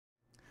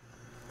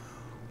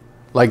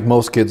Like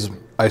most kids,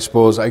 I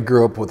suppose, I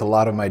grew up with a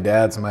lot of my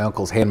dad's and my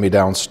uncle's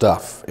hand-me-down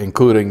stuff,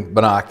 including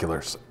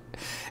binoculars.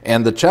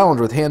 And the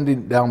challenge with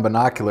handing down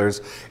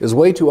binoculars is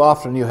way too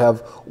often you have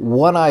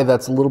one eye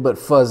that's a little bit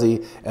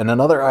fuzzy and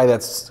another eye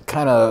that's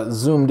kind of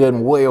zoomed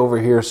in way over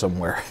here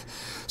somewhere.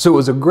 So it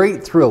was a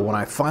great thrill when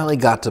I finally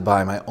got to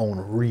buy my own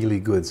really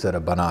good set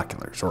of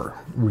binoculars, or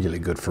really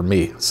good for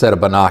me, set of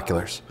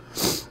binoculars.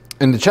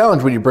 And the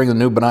challenge when you bring the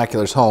new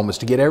binoculars home is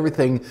to get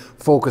everything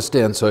focused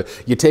in. So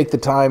you take the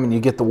time and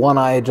you get the one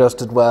eye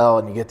adjusted well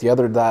and you get the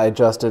other eye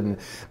adjusted, and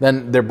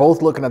then they're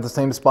both looking at the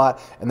same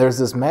spot. And there's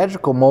this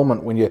magical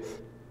moment when you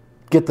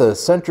get the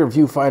center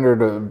viewfinder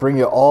to bring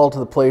you all to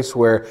the place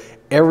where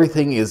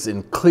everything is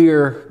in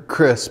clear,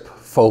 crisp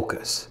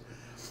focus.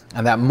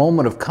 And that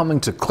moment of coming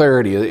to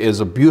clarity is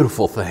a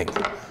beautiful thing.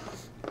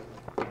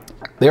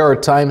 There are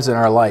times in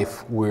our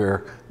life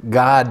where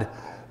God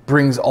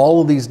brings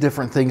all of these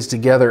different things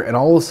together, and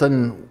all of a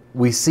sudden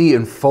we see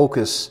in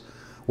focus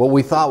what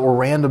we thought were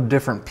random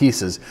different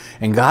pieces,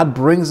 and God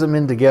brings them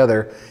in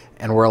together,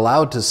 and we're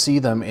allowed to see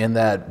them in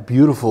that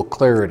beautiful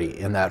clarity,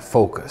 in that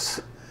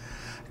focus.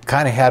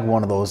 Kind of had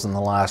one of those in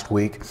the last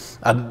week.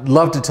 I'd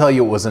love to tell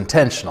you it was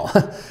intentional,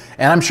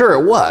 and I'm sure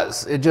it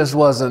was. It just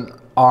wasn't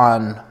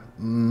on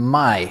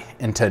my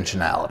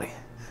intentionality.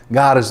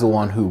 God is the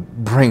one who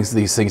brings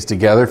these things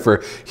together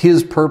for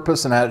His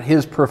purpose and at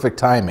His perfect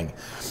timing.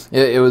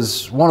 It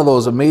was one of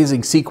those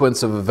amazing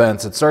sequence of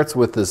events. It starts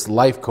with this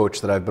life coach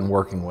that I've been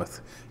working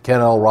with,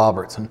 Ken L.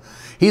 Roberts. And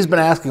he's been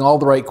asking all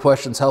the right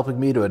questions, helping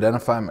me to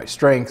identify my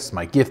strengths,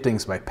 my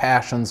giftings, my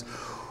passions,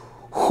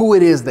 who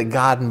it is that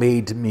God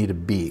made me to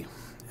be.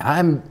 And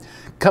I'm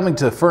coming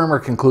to a firmer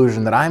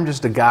conclusion that I'm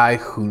just a guy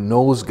who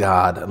knows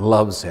God and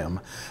loves Him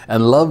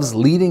and loves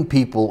leading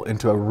people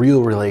into a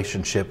real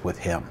relationship with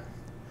Him.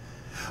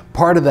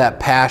 Part of that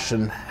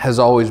passion has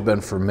always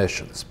been for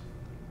missions.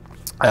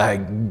 I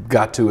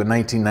got to in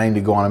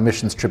 1990 go on a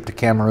missions trip to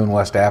Cameroon,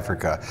 West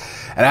Africa,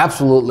 and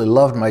absolutely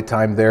loved my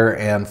time there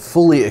and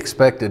fully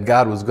expected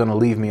God was going to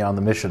leave me on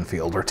the mission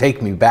field or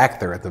take me back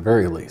there at the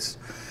very least.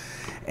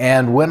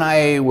 And when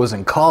I was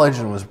in college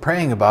and was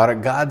praying about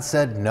it, God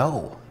said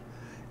no.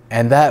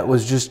 And that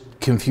was just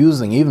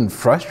confusing, even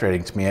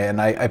frustrating to me. And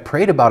I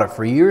prayed about it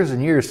for years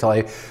and years till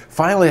I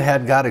finally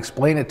had God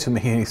explain it to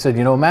me. And He said,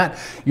 you know, Matt,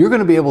 you're going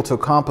to be able to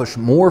accomplish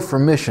more for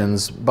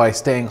missions by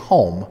staying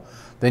home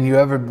than you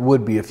ever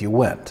would be if you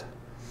went.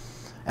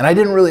 And I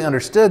didn't really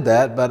understand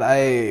that, but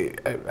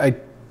I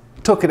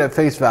took it at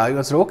face value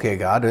and said, okay,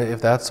 God,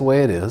 if that's the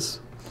way it is.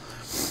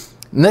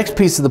 Next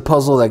piece of the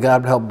puzzle that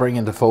God helped bring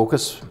into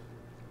focus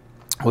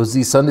was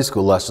these Sunday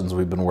school lessons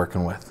we've been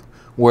working with,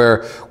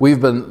 where we've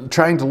been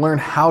trying to learn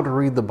how to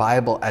read the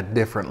Bible at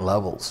different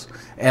levels.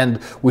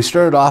 And we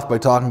started off by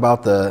talking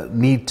about the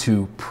need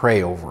to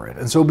pray over it.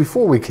 And so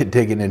before we get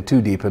digging in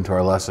too deep into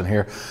our lesson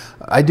here,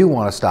 I do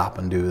want to stop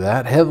and do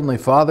that. Heavenly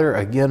Father,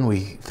 again, we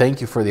thank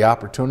You for the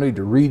opportunity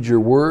to read Your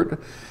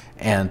Word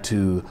and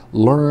to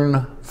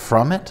learn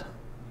from it.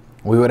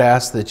 We would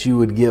ask that You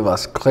would give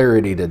us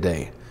clarity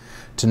today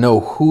to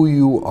know who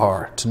You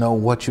are, to know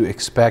what You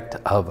expect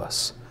of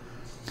us,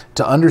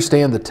 to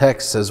understand the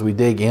texts as we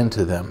dig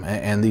into them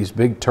and these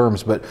big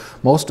terms, but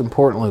most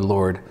importantly,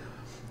 Lord,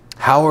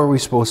 how are we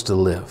supposed to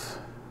live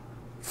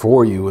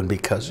for You and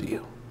because of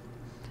You?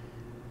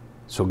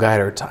 So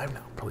guide our time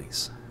now,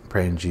 please.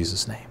 Pray in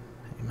Jesus' name.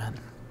 Amen.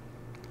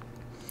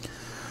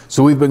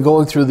 So we've been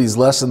going through these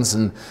lessons,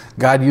 and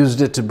God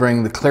used it to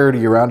bring the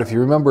clarity around. If you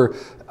remember,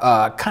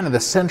 kind of the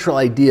central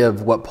idea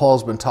of what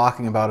Paul's been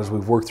talking about as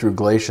we've worked through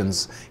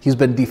Galatians, he's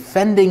been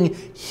defending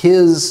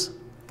his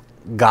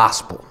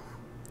gospel,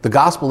 the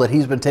gospel that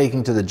he's been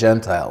taking to the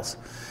Gentiles,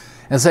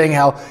 and saying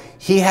how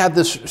he had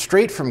this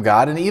straight from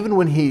God, and even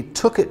when he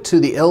took it to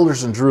the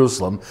elders in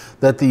Jerusalem,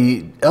 that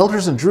the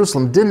elders in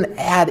Jerusalem didn't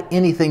add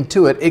anything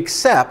to it,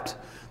 except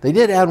they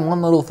did add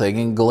one little thing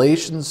in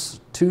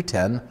Galatians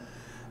 2:10,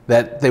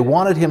 that they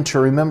wanted him to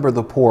remember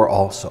the poor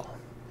also.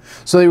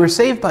 So they were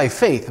saved by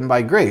faith and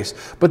by grace,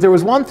 but there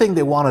was one thing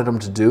they wanted him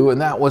to do,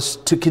 and that was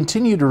to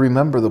continue to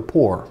remember the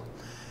poor.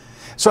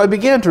 So I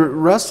began to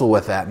wrestle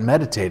with that and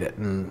meditate it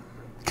and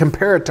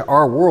compare it to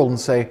our world and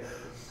say,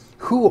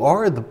 who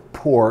are the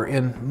poor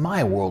in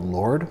my world,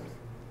 Lord?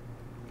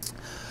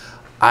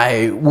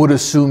 I would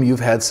assume you've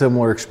had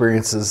similar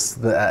experiences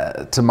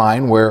to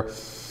mine, where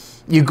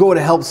you go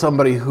to help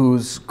somebody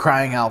who's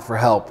crying out for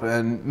help,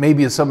 and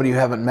maybe it's somebody you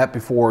haven't met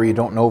before, you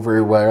don't know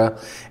very well,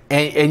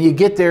 and you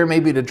get there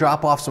maybe to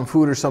drop off some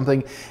food or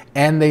something,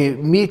 and they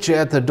meet you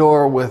at the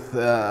door with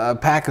a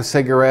pack of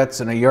cigarettes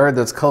and a yard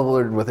that's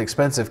covered with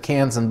expensive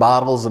cans and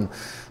bottles, and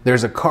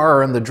there's a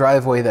car in the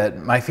driveway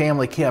that my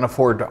family can't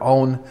afford to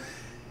own.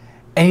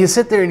 And you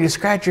sit there and you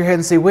scratch your head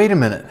and say, wait a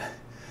minute,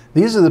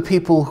 these are the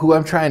people who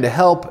I'm trying to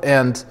help,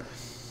 and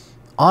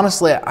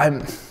honestly,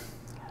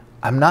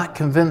 I'm not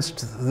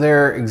convinced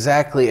they're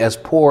exactly as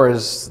poor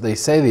as they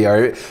say they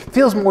are. It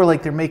feels more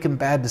like they're making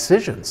bad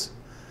decisions.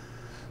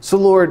 So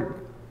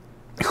Lord,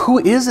 who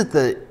is it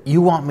that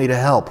You want me to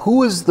help?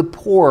 Who is the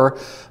poor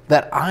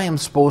that I am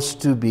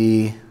supposed to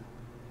be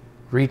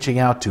reaching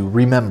out to,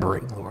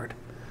 remembering, Lord?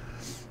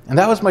 And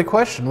that was my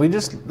question. We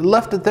just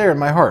left it there in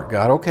my heart.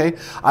 God, okay,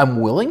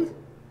 I'm willing.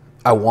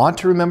 I want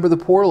to remember the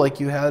poor like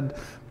you had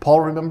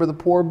Paul remember the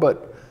poor,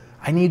 but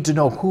I need to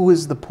know who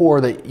is the poor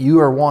that you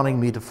are wanting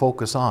me to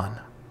focus on.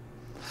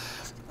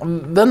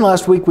 Then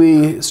last week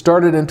we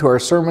started into our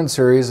sermon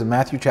series in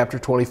Matthew chapter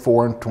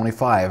 24 and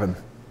 25. And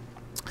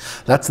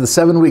that's the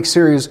 7-week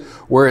series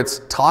where it's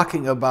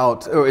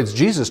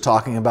Jesus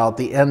talking about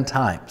the end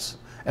times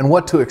and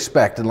what to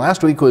expect. And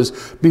last week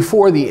was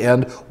before the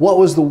end, what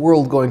was the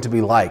world going to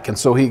be like? And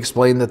so he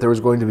explained that there was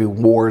going to be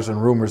wars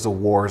and rumors of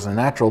wars and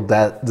natural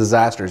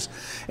disasters,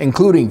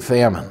 including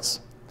famines.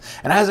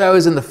 And as I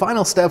was in the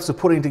final steps of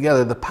putting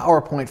together the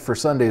PowerPoint for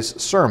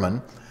Sunday's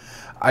sermon,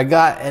 I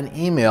got an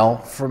email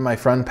from my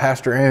friend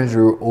Pastor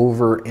Andrew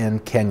over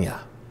in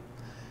Kenya.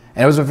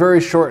 And it was a very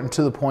short and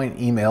to the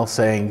point email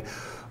saying,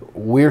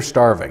 we're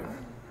starving.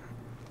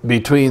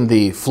 Between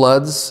the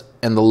floods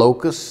and the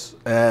locusts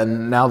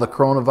and now the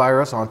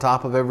coronavirus on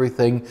top of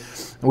everything,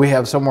 we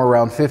have somewhere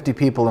around 50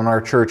 people in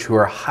our church who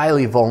are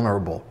highly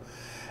vulnerable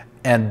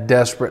and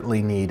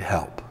desperately need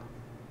help.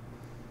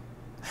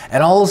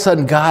 And all of a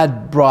sudden,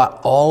 God brought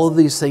all of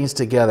these things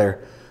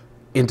together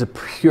into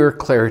pure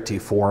clarity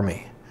for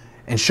me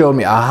and showed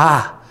me,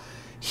 aha,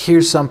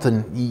 here's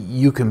something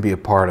you can be a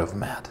part of,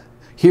 Matt.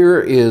 Here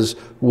is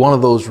one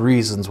of those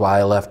reasons why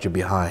I left you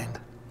behind.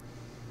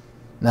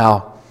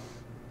 Now,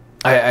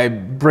 I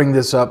bring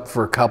this up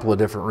for a couple of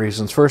different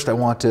reasons. First, I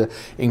want to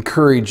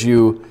encourage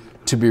you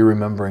to be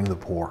remembering the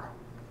poor.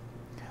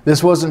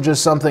 This wasn't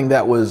just something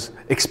that was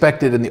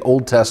expected in the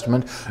Old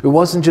Testament. It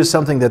wasn't just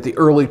something that the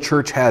early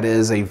church had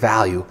as a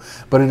value,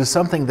 but it is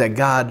something that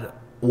God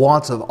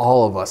wants of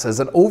all of us. As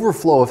an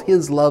overflow of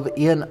His love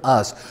in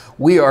us,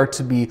 we are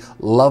to be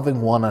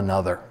loving one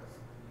another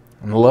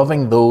and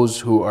loving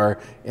those who are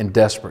in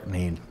desperate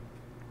need.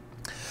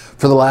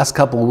 For the last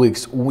couple of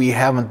weeks,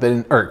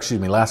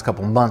 last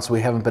couple of months,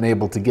 we haven't been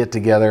able to get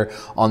together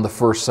on the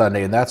first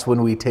Sunday, and that's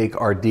when we take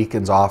our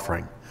deacon's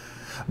offering.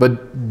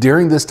 But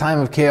during this time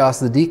of chaos,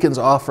 the deacon's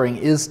offering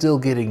is still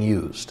getting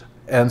used.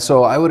 And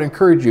so I would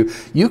encourage you,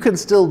 you can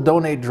still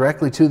donate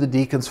directly to the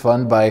Deacon's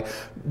Fund by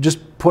just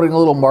putting a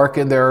little mark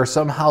in there or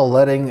somehow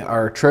letting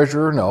our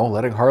treasurer know,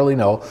 letting Harley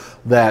know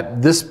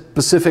that this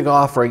specific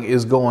offering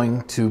is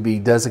going to be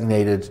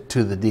designated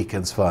to the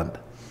Deacon's Fund.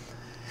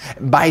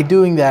 By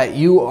doing that,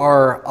 you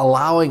are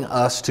allowing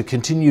us to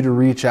continue to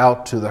reach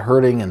out to the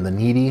hurting and the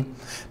needy.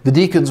 The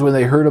deacons, when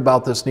they heard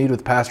about this need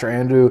with Pastor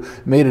Andrew,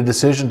 made a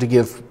decision to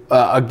give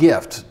a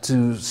gift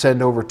to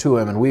send over to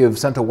him. And we have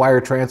sent a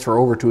wire transfer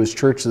over to his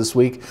church this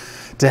week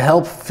to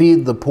help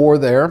feed the poor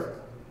there.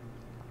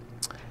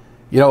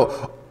 You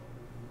know,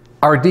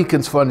 our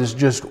Deacons Fund is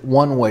just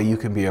one way you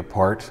can be a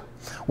part.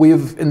 We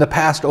have in the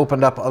past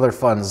opened up other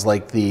funds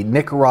like the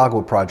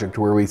Nicaragua Project,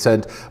 where we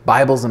sent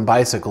Bibles and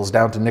bicycles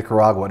down to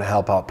Nicaragua to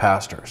help out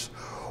pastors.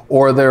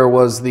 Or there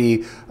was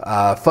the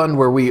fund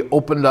where we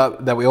opened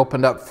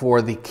up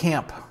for the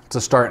camp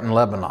to start in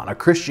Lebanon, a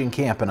Christian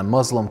camp in a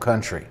Muslim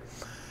country.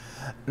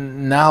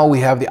 Now we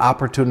have the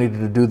opportunity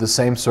to do the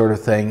same sort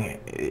of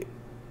thing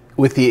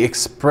with the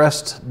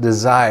expressed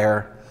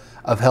desire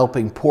of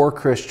helping poor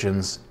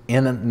Christians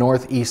in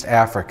Northeast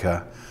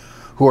Africa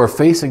who are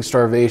facing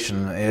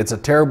starvation. It's a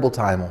terrible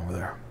time over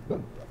there.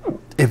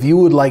 If you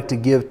would like to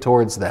give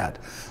towards that,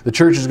 the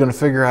church is going to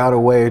figure out a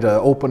way to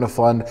open a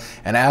fund,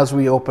 and as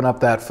we open up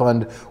that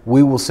fund,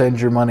 we will send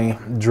your money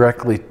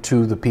directly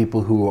to the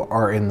people who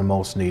are in the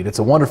most need. It's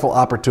a wonderful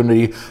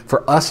opportunity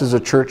for us as a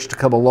church to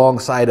come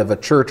alongside of a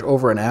church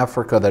over in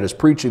Africa that is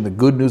preaching the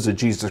good news of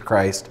Jesus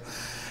Christ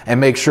and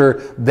make sure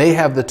they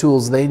have the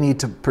tools they need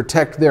to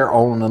protect their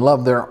own and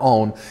love their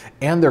own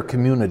and their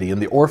community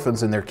and the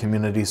orphans in their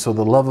community, so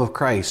the love of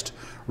Christ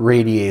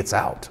radiates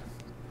out.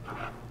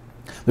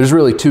 There's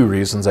really two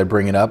reasons I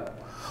bring it up.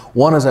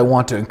 One is I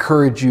want to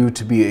encourage you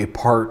to be a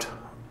part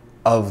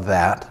of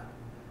that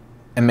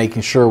and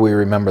making sure we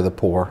remember the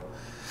poor.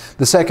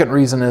 The second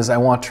reason is I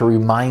want to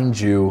remind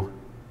you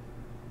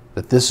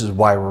that this is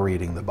why we're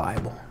reading the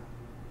Bible.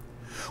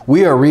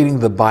 We are reading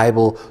the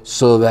Bible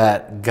so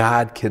that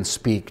God can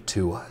speak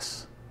to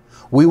us.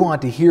 We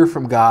want to hear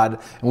from God,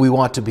 and we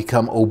want to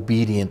become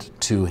obedient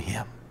to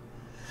Him.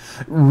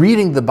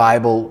 Reading the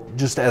Bible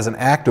just as an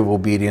act of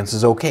obedience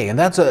is okay, and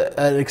that's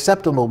an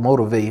acceptable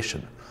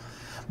motivation.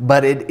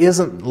 But it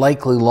isn't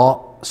likely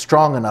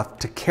strong enough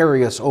to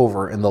carry us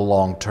over in the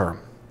long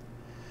term.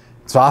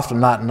 It's often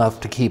not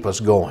enough to keep us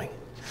going.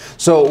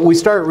 So we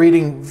start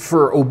reading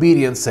for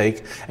obedience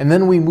sake, and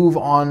then we move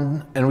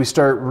on and we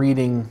start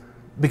reading,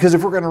 because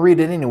if we're going to read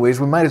it anyways,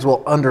 we might as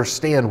well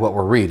understand what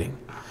we're reading.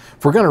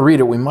 If we're going to read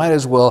it, we might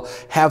as well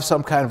have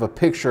some kind of a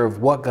picture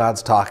of what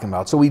God's talking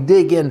about. So we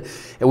dig in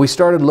and we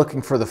started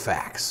looking for the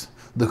facts,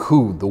 the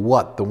who, the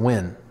what, the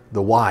when,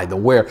 the why, the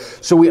where.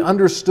 So we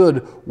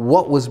understood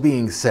what was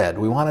being said.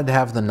 We wanted to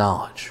have the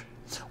knowledge.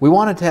 We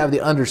wanted to have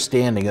the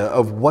understanding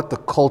of what the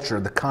culture,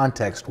 the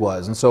context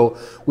was. And so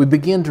we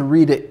begin to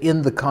read it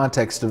in the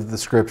context of the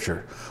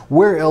Scripture.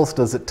 Where else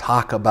does it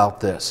talk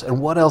about this?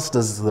 And what else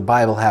does the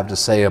Bible have to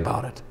say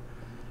about it?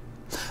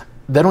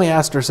 Then we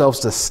asked ourselves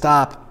to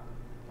stop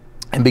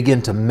and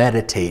begin to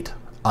meditate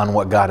on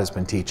what God has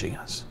been teaching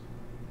us.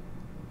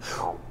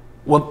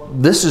 Well,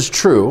 this is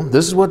true.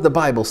 This is what the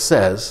Bible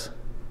says.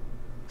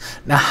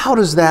 Now, how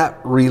does that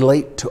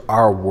relate to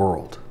our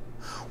world?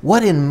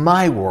 What in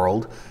my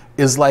world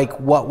is like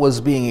what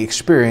was being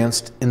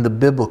experienced in the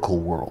biblical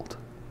world?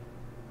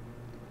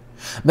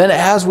 Then,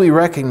 as we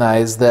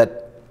recognize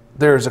that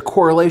there's a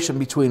correlation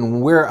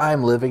between where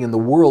I'm living and the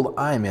world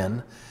I'm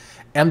in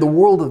and the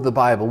world of the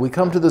Bible, we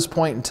come to this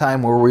point in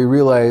time where we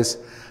realize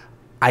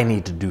I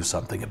need to do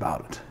something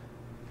about it.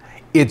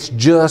 It's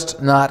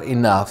just not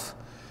enough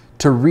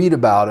to read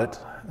about it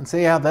and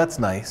say, yeah, that's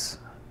nice,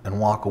 and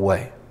walk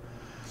away.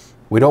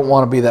 We don't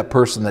want to be that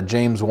person that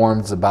James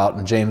warns about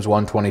in James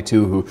 1:22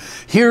 who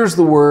hears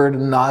the word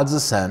and nods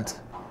assent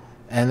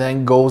and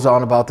then goes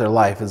on about their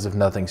life as if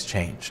nothing's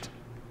changed.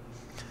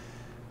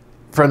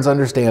 Friends,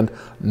 understand,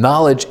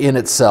 knowledge in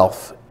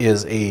itself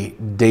is a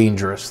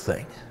dangerous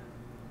thing.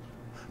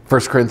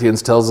 1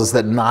 Corinthians tells us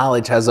that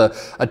knowledge has a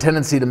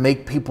tendency to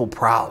make people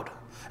proud.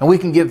 And we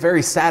can get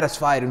very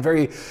satisfied and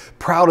very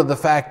proud of the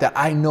fact that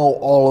I know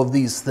all of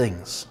these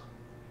things.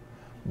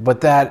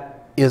 But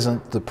that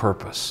isn't the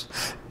purpose.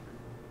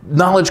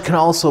 Knowledge can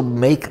also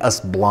make us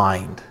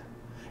blind.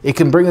 It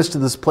can bring us to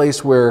this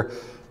place where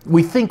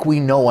we think we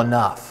know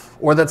enough,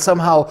 or that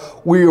somehow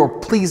we are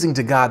pleasing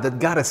to God, that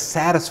God is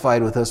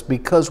satisfied with us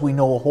because we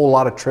know a whole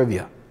lot of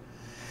trivia.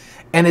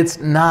 And it's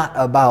not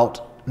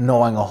about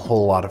knowing a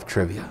whole lot of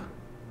trivia.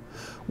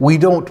 We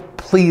don't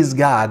please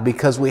God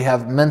because we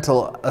have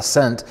mental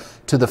assent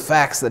to the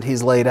facts that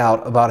He's laid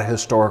out about a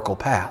historical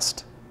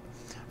past.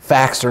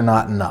 Facts are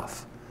not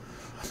enough.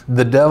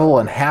 The devil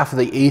and half of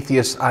the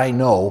atheists I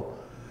know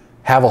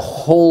have a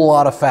whole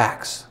lot of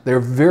facts. They're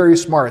very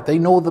smart. They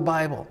know the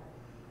Bible.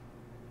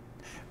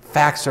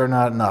 Facts are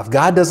not enough.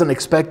 God doesn't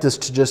expect us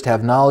to just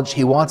have knowledge.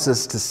 He wants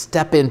us to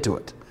step into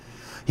it.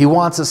 He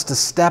wants us to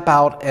step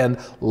out and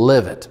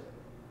live it.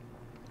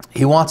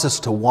 He wants us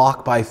to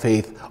walk by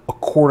faith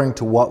according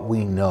to what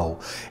we know.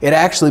 It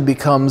actually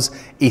becomes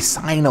a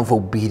sign of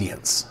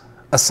obedience,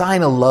 a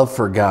sign of love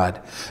for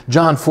God.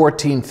 John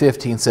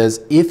 14:15 says,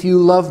 "If you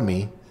love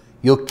me,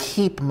 you'll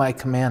keep my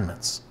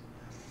commandments."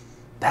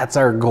 That's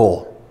our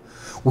goal.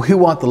 We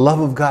want the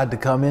love of God to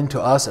come into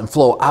us and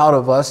flow out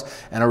of us,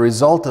 and a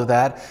result of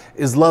that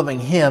is loving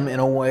Him in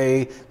a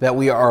way that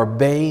we are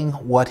obeying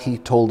what He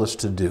told us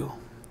to do.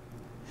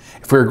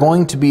 If we're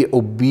going to be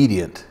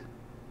obedient,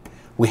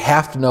 we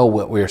have to know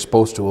what we are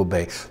supposed to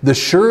obey. The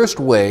surest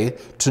way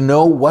to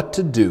know what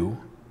to do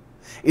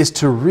is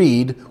to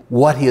read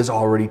what He has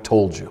already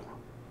told you.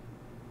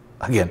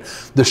 Again,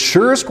 the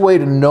surest way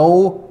to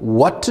know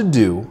what to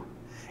do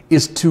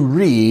is to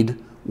read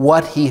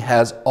what He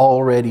has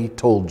already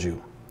told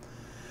you.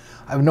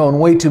 I've known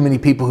way too many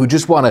people who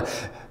just want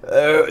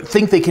to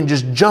think they can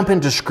just jump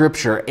into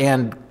Scripture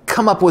and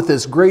come up with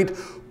this great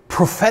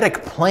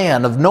prophetic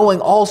plan of knowing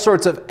all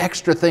sorts of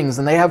extra things,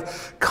 and they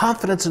have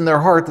confidence in their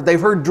heart that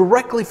they've heard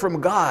directly from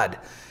God,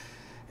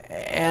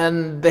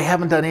 and they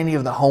haven't done any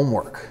of the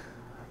homework.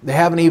 They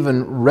haven't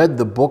even read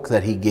the book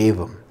that He gave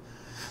them.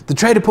 To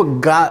try to put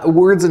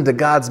words into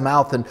God's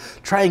mouth and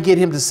try and get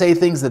Him to say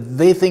things that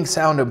they think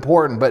sound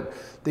important, but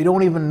they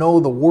don't even know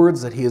the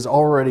words that He has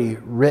already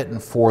written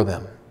for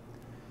them.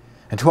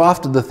 And too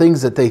often the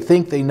things that they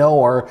think they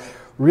know are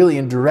really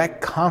in direct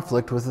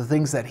conflict with the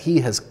things that He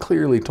has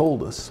clearly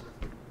told us.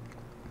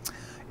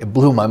 It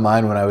blew my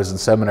mind when I was in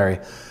seminary.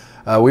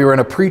 We were in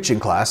a preaching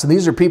class, and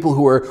these are people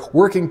who are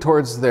working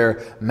towards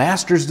their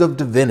Masters of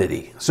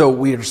Divinity. So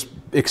we are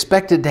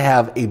expected to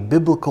have a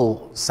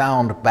biblical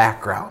sound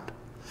background.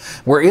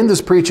 We're in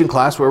this preaching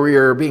class where we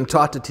are being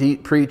taught to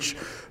preach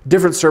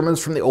different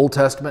sermons from the Old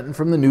Testament and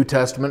from the New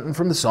Testament and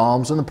from the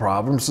Psalms and the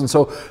Proverbs. And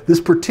so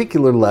this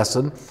particular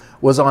lesson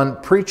was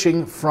on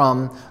preaching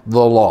from the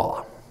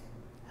law.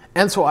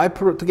 And so I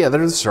put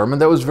together a sermon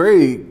that was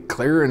very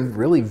clear and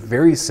really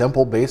very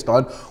simple based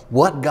on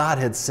what God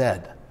had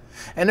said.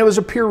 And it was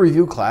a peer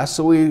review class,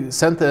 so we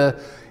sent a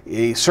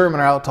sermon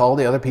out to all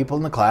the other people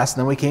in the class, and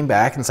then we came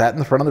back and sat in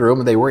the front of the room,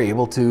 and they were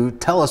able to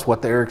tell us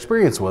what their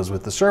experience was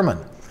with the sermon.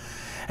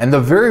 And the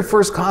very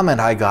first comment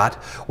I got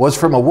was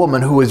from a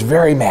woman who was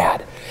very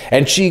mad.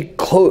 And she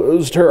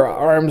closed her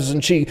arms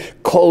and she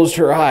closed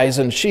her eyes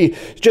and she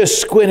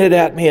just squinted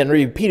at me and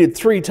repeated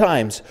 3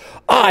 times,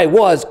 "I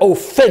was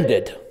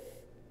offended.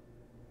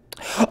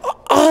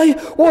 I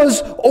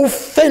was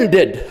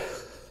offended.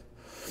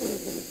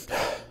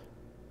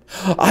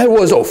 I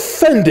was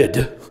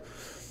offended."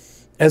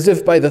 As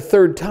if by the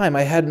 3rd time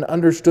I hadn't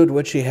understood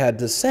what she had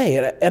to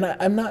say. And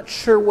I'm not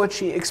sure what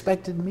she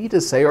expected me to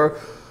say or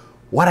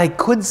what I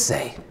could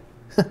say.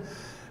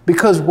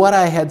 Because what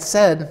I had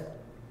said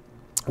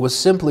was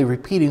simply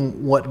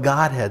repeating what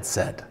God had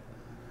said.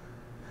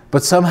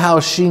 But somehow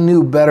she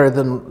knew better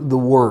than the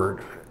Word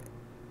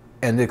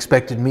and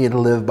expected me to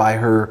live by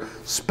her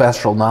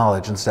special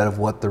knowledge instead of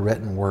what the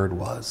written Word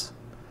was.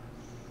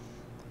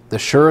 The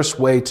surest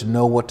way to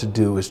know what to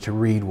do is to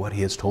read what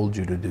He has told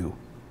you to do.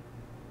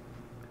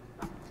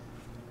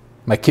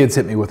 My kids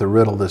hit me with a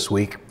riddle this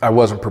week. I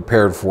wasn't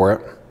prepared for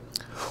it.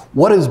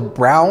 What is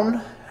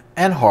brown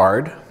and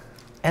hard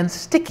and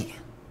sticky?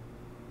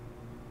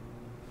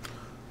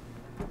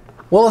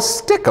 Well, a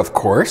stick, of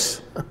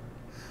course.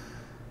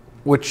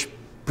 Which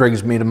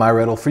brings me to my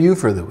riddle for you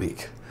for the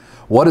week.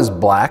 What is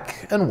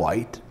black and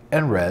white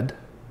and red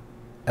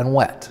and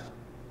wet?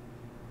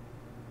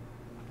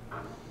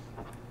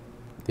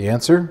 The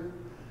answer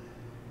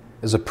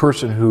is a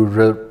person who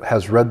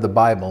has read the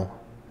Bible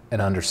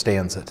and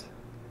understands it.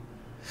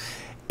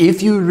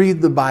 If you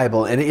read the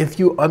Bible and if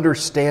you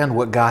understand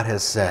what God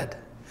has said,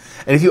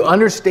 and if you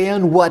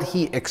understand what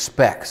He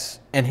expects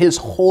and His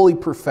holy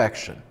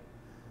perfection,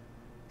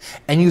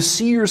 and you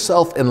see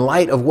yourself in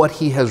light of what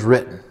He has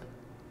written,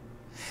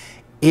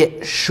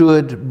 it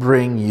should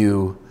bring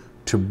you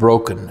to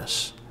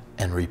brokenness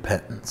and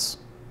repentance.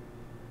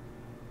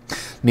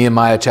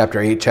 Nehemiah chapter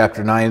 8,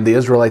 chapter 9, the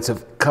Israelites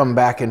have come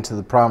back into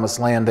the promised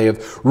land. They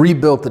have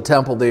rebuilt the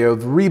temple. They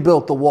have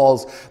rebuilt the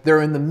walls.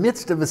 They're in the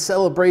midst of a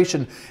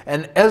celebration,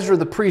 and Ezra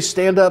the priest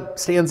stands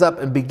up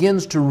and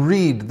begins to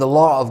read the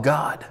law of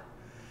God.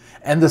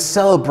 And the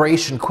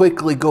celebration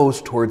quickly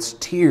goes towards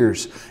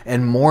tears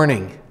and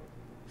mourning.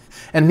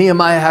 And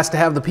Nehemiah has to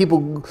have the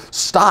people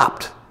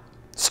stop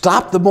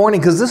the mourning,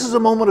 because this is a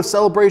moment of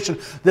celebration.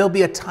 There'll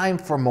be a time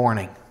for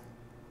mourning.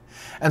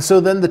 And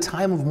so then the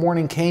time of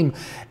mourning came,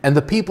 and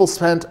the people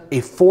spent a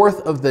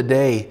fourth of the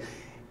day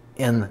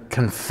in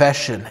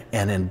confession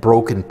and in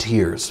broken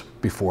tears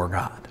before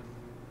God.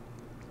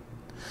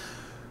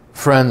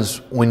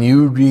 Friends, when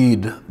you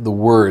read the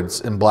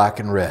words in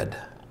black and red,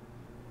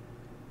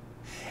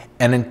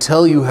 and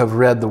until you have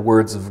read the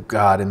words of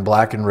God in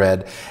black and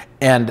red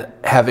and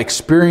have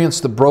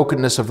experienced the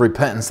brokenness of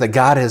repentance that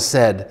God has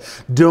said,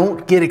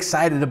 don't get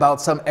excited about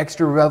some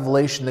extra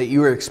revelation that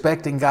you are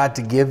expecting God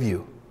to give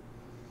you.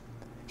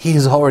 He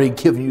has already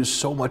given you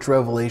so much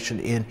revelation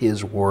in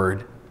His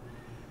Word.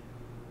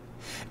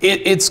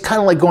 It's kind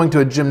of like going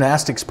to a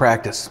gymnastics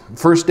practice,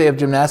 first day of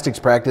gymnastics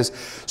practice,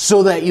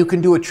 so that you can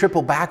do a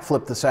triple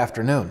backflip this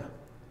afternoon.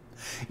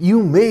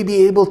 You may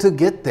be able to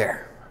get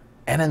there.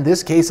 And in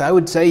this case, I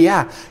would say,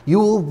 yeah, you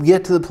will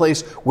get to the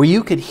place where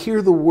you could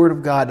hear the Word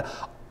of God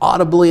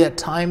audibly at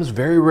times,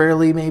 very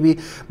rarely maybe,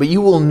 but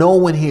you will know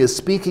when He is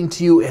speaking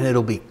to you and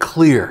it'll be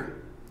clear.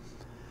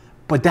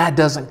 But that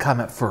doesn't come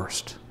at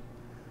first.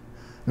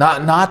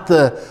 Not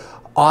the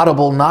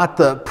audible, not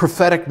the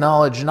prophetic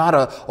knowledge, not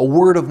a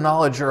word of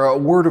knowledge or a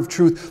word of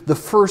truth. The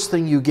first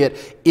thing you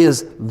get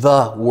is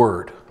the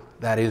Word.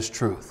 That is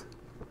truth.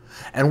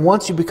 And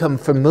once you become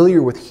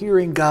familiar with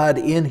hearing God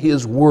in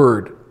His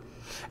Word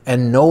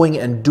and knowing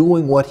and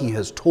doing what He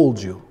has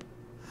told you,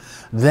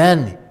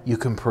 then you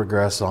can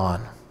progress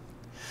on.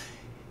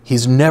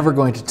 He's never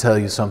going to tell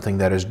you something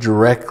that is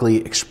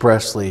directly,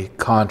 expressly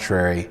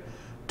contrary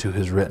to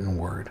His written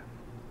Word.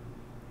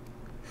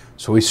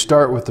 So we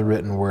start with the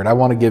written Word. I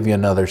want to give you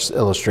another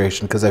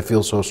illustration because I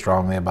feel so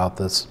strongly about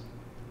this.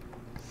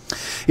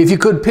 If you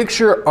could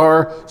picture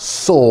our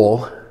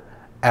soul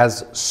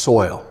as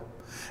soil.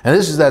 And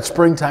this is that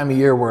springtime of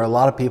year where a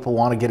lot of people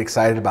want to get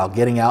excited about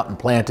getting out and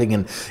planting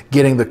and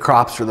getting the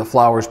crops or the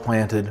flowers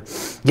planted,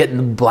 getting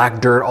the black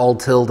dirt all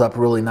tilled up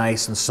really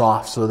nice and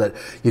soft so that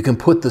you can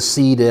put the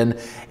seed in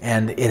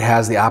and it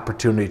has the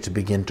opportunity to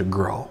begin to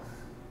grow.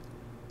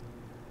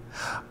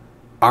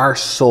 Our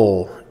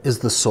soul is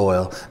the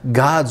soil.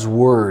 God's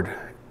Word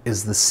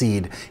is the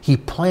seed. He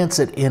plants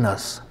it in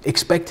us,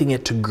 expecting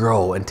it to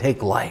grow and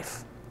take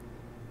life.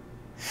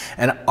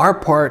 And our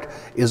part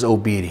is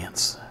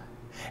obedience.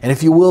 And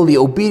if you will, the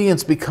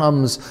obedience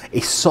becomes a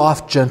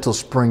soft, gentle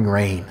spring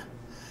rain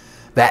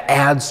that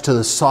adds to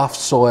the soft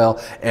soil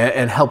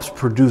and helps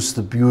produce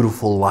the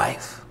beautiful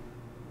life.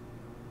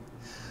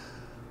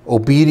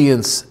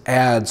 Obedience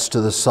adds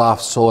to the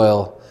soft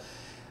soil,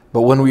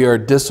 but when we are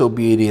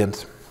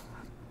disobedient,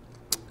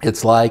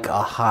 it's like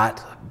a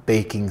hot,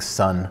 baking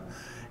sun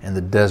in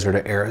the desert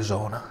of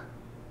Arizona.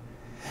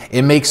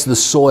 It makes the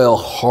soil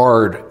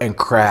hard and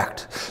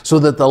cracked so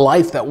that the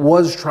life that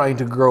was trying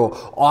to grow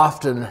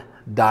often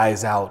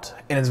dies out.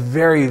 And it's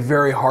very,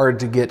 very hard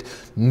to get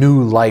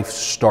new life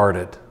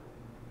started.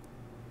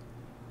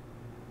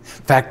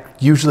 In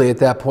fact, usually at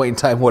that point in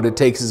time, what it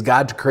takes is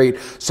God to create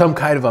some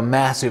kind of a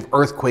massive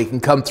earthquake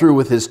and come through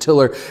with His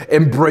tiller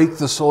and break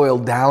the soil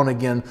down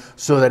again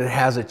so that it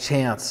has a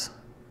chance.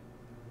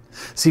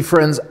 See,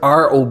 friends,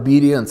 our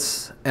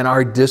obedience and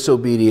our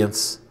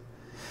disobedience,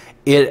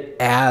 it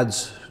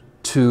adds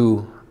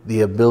to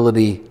the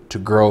ability to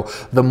grow.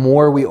 The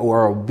more we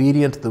are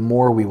obedient, the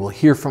more we will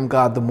hear from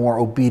God, the more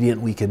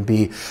obedient we can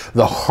be.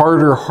 The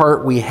harder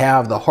heart we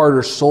have, the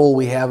harder soul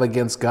we have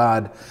against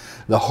God,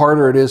 the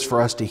harder it is for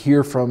us to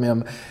hear from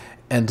Him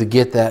and to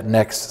get that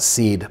next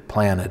seed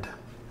planted.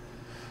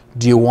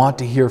 Do you want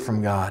to hear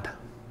from God?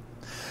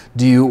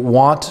 Do you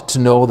want to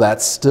know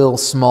that still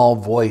small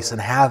voice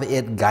and have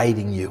it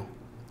guiding you?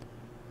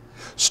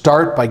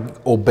 Start by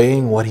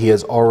obeying what He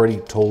has already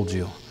told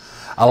you.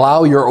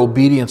 Allow your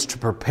obedience to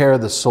prepare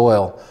the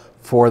soil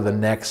for the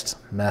next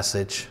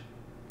message.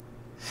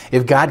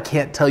 If God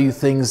can't tell you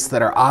things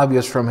that are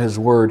obvious from His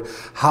Word,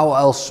 how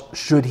else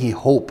should He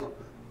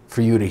hope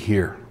for you to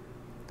hear?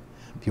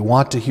 if you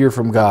want to hear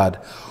from God,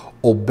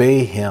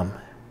 obey Him.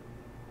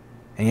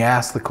 And you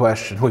ask the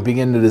question, we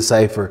begin to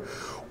decipher,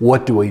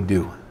 what do we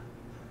do?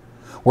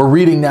 We're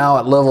reading now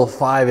at level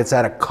 5, it's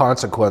at a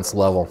consequence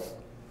level.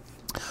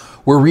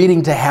 We're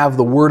reading to have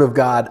the Word of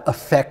God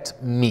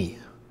affect me.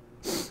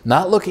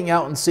 Not looking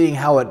out and seeing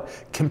how it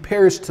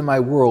compares to my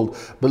world,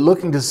 but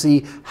looking to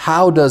see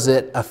how does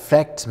it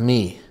affect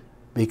me,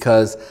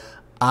 because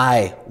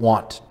I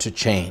want to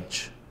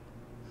change.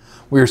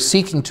 We're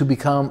seeking to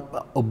become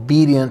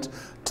obedient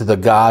to the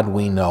God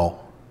we know.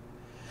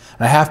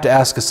 And I have to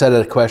ask a set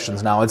of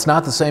questions now. It's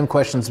not the same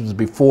questions as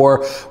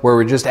before, where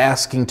we're just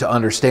asking to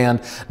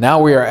understand.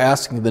 Now we are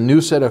asking the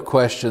new set of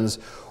questions.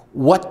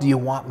 What do you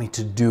want me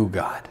to do,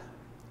 God?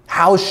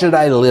 How should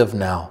I live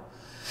now?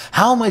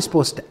 How am I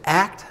supposed to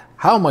act?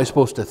 How am I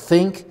supposed to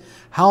think?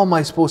 How am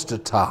I supposed to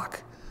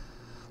talk?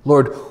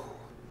 Lord,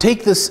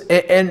 take this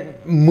and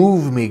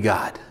move me,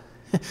 God.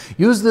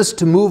 Use this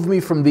to move me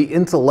from the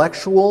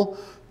intellectual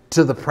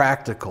to the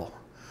practical,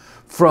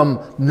 from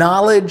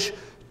knowledge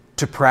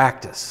to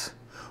practice.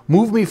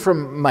 Move me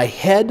from my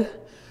head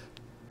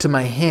to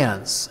my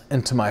hands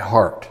and to my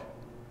heart.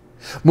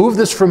 Move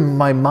this from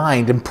my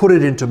mind and put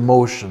it into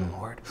motion,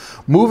 Lord.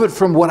 Move it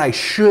from what I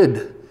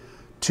should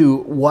to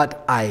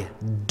what I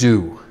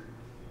do.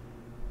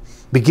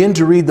 Begin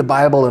to read the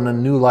Bible in a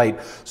new light,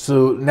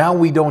 so now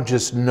we don't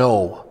just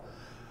know.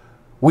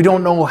 We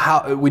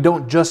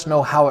don't just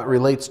know how it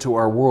relates to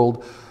our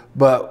world,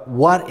 but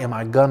what am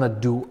I gonna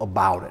do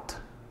about it?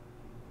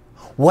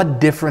 What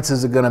difference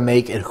is it gonna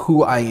make in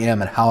who I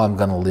am and how I'm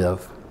gonna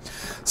live?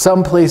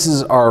 Some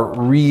places are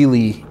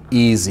really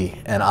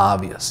easy and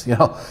obvious. You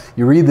know,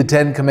 you read the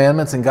 10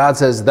 Commandments and God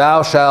says,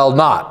 "Thou shalt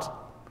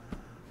not."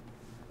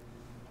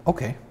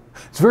 Okay.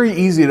 It's very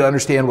easy to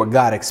understand what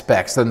God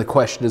expects. Then the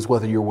question is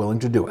whether you're willing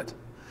to do it.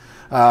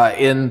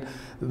 In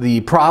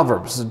the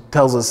Proverbs, it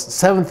tells us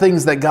 7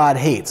 things that God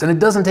hates. And it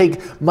doesn't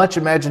take much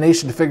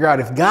imagination to figure out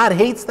if God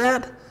hates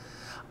that,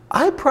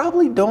 I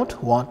probably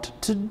don't want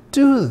to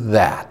do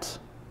that.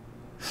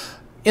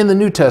 In the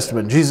New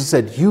Testament, Jesus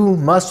said, "You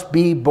must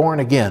be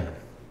born again."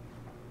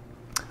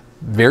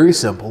 Very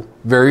simple,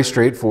 very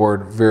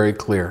straightforward, very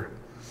clear.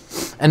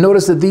 And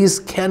notice that these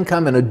can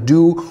come in a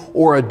do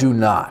or a do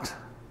not.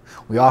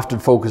 We often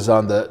focus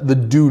on the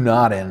do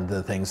not end of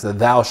the things, the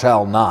thou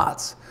shalt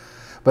nots.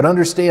 But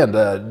understand,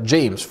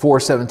 James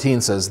 4:17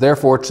 says,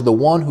 "Therefore to the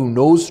one who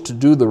knows to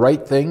do the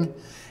right thing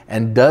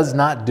and does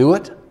not do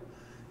it,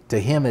 to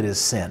him it is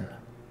sin."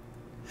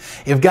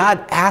 If God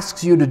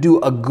asks you to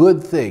do a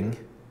good thing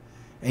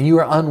and you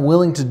are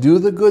unwilling to do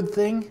the good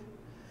thing,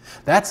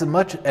 that's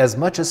as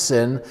much a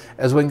sin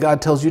as when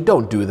God tells you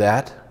don't do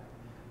that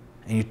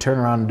and you turn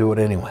around and do it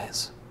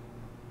anyways.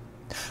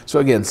 So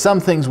again, some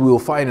things we will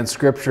find in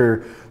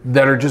Scripture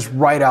that are just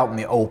right out in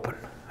the open.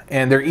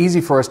 And they're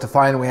easy for us to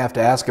find, and we have to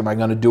ask, am I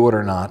going to do it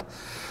or not?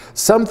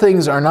 Some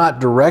things are not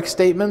direct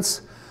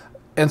statements,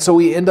 and so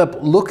we end up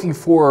looking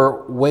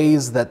for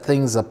ways that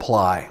things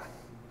apply.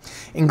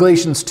 In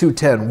Galatians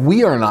 2:10,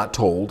 we are not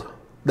told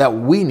that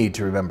we need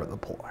to remember the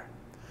poor.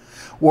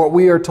 What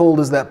we are told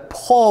is that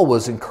Paul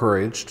was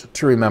encouraged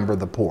to remember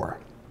the poor.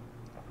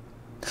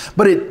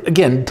 But it,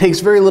 again, takes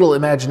very little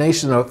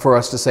imagination for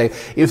us to say,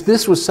 if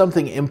this was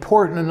something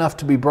important enough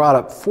to be brought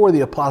up for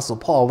the Apostle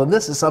Paul, then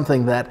this is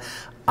something that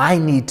I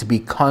need to be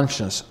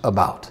conscious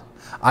about.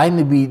 I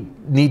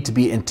need to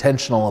be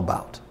intentional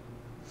about.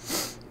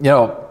 You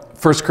know,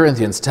 1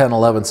 Corinthians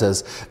 10:11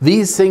 says,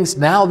 these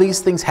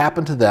things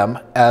happen to them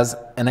as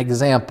an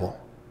example,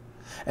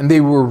 and they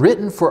were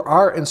written for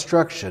our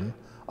instruction,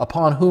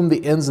 upon whom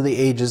the ends of the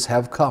ages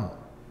have come.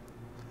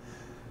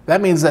 That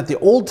means that the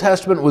Old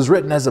Testament was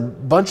written as a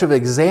bunch of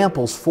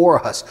examples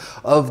for us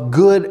of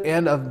good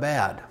and of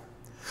bad.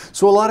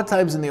 So a lot of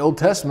times in the Old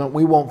Testament,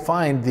 we won't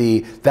find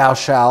the thou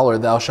shalt or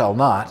thou shalt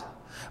not,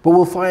 but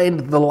we'll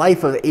find the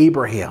life of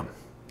Abraham.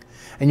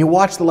 And you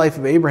watch the life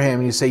of Abraham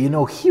and you say, you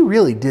know, he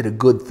really did a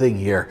good thing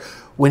here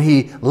when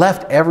he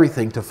left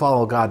everything to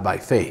follow God by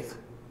faith.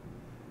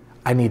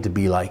 I need to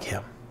be like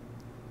him.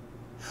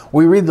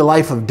 We read the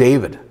life of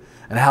David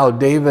and how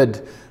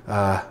David,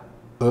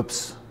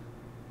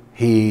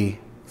 he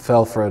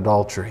fell for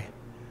adultery.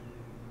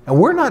 And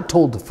we're not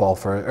told to fall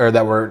for, or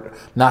that we're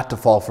not to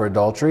fall for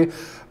adultery,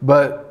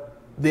 but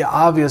the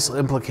obvious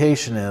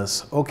implication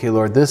is, okay,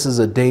 Lord, this is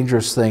a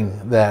dangerous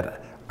thing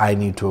that I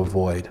need to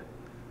avoid.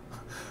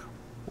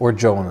 Or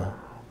Jonah,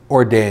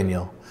 or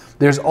Daniel.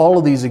 There's all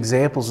of these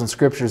examples in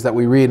scriptures that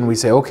we read and we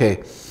say,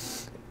 okay,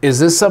 is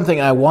this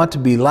something I want to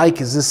be like?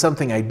 Is this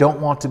something I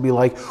don't want to be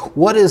like?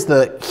 What is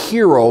the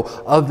hero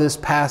of this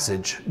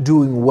passage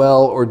doing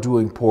well or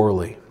doing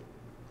poorly?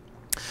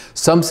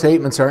 Some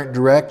statements aren't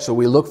direct, so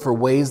we look for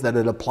ways that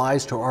it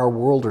applies to our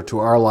world or to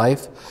our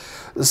life.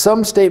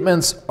 Some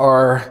statements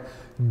are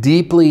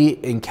deeply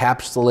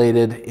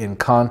encapsulated in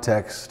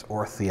context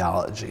or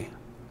theology.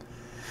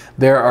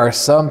 There are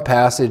some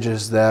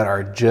passages that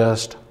are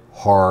just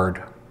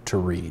hard to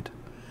read.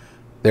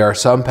 There are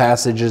some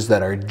passages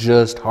that are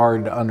just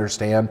hard to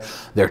understand.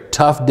 They're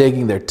tough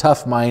digging, they're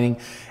tough mining,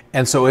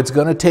 And so it's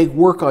going to take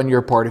work on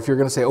your part if you're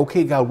going to say,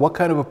 okay, God, what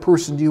kind of a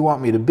person do you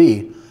want me to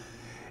be?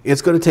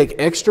 It's going to take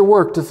extra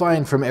work to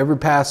find from every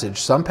passage.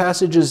 Some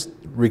passages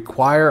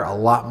require a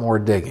lot more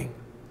digging.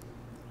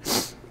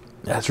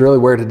 That's really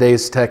where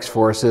today's text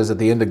for us is at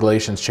the end of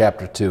Galatians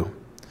chapter 2.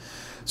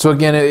 So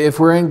again, if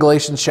we're in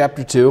Galatians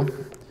chapter 2,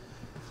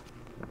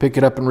 pick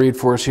it up and read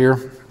for us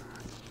here.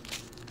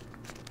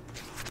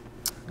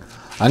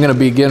 I'm going to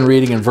begin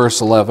reading in verse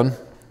 11.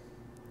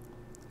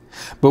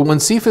 But when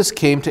Cephas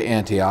came to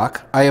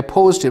Antioch, I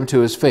opposed him to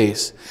his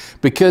face,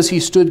 because he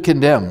stood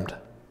condemned.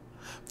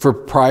 For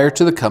prior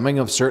to the coming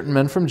of certain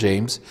men from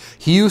James,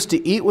 he used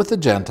to eat with the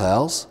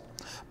Gentiles,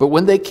 but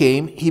when they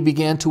came, he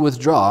began to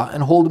withdraw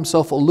and hold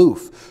himself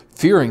aloof,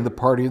 fearing the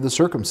party of the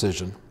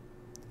circumcision.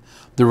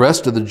 The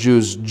rest of the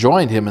Jews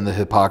joined him in the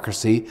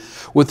hypocrisy,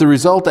 with the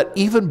result that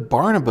even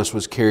Barnabas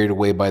was carried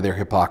away by their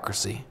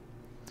hypocrisy.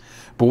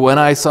 But when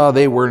I saw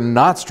they were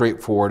not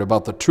straightforward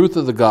about the truth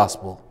of the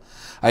gospel,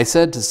 I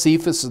said to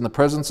Cephas in the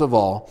presence of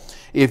all,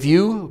 if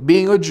you,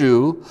 being a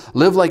Jew,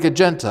 live like a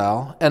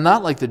Gentile and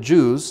not like the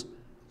Jews,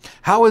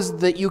 how is it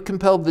that you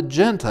compel the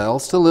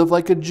Gentiles to live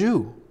like a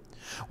Jew?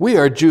 We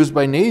are Jews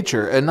by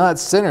nature and not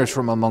sinners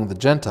from among the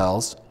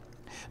Gentiles.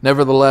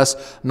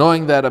 Nevertheless,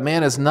 knowing that a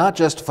man is not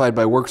justified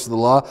by works of the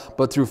law,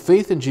 but through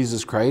faith in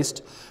Jesus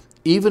Christ,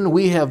 even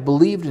we have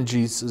believed in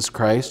Jesus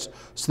Christ,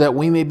 so that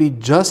we may be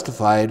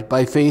justified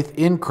by faith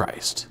in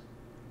Christ.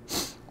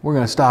 We're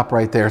going to stop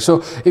right there.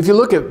 So if you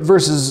look at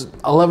verses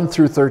 11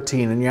 through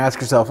 13 and you ask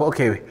yourself,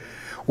 okay,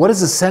 what is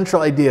the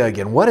central idea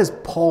again? What is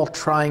Paul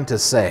trying to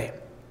say?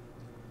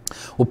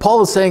 Well,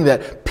 Paul is saying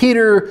that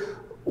Peter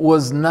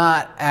was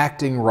not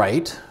acting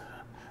right,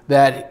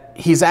 that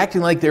he's acting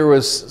like there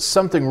was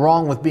something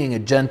wrong with being a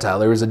Gentile.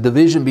 There was a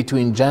division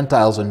between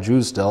Gentiles and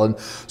Jews still. And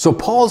so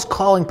Paul's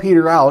calling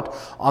Peter out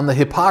on the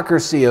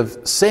hypocrisy of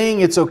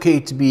saying it's okay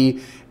to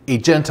be a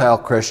Gentile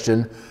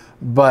Christian,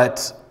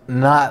 but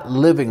not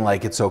living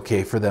like it's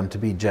okay for them to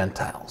be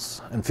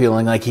Gentiles and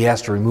feeling like he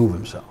has to remove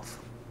himself.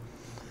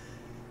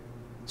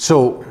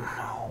 So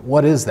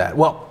what is that?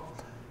 Well,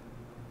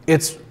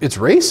 it's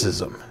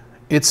racism.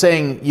 It's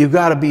saying you've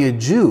got to be a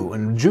Jew,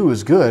 and Jew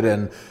is good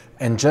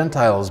and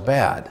Gentile is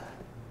bad.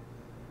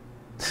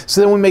 So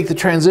then we make the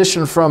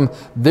transition from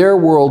their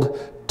world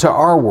to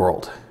our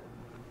world.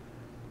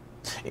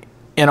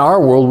 In our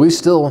world, we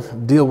still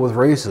deal with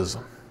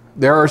racism.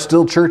 There are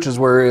still churches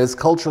where it is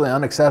culturally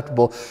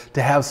unacceptable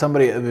to have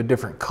somebody of a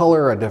different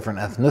color, a different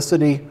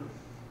ethnicity,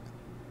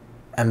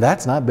 and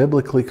that's not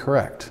biblically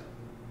correct.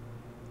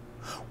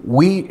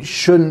 We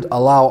shouldn't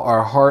allow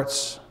our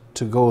hearts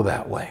to go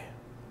that way.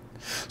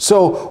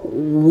 So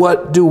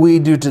what do we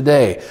do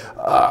today?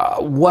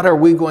 What are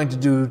we going to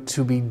do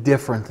to be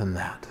different than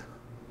that?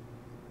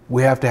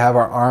 We have to have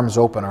our arms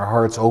open, our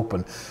hearts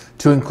open,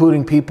 to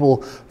including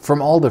people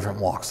from all different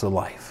walks of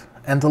life,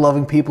 and to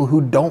loving people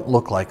who don't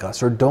look like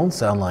us or don't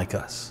sound like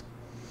us.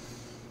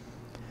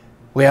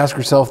 We ask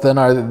ourselves then,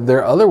 are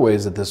there other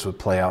ways that this would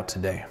play out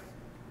today?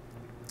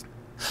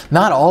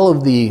 Not all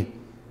of the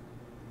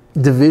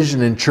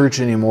division in church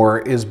anymore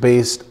is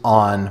based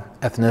on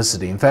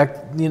ethnicity. In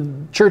fact, the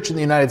church in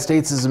the United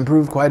States has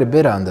improved quite a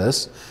bit on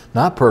this.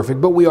 Not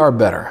perfect, but we are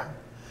better.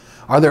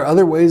 Are there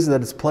other ways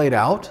that it's played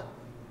out?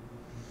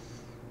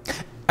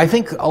 I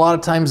think a lot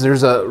of times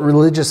there's a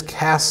religious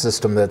caste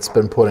system that's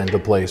been put into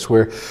place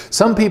where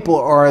some people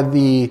are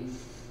the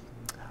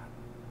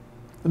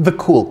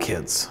cool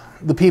kids,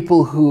 the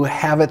people who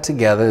have it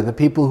together, the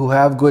people who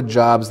have good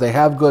jobs, they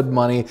have good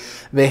money,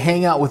 they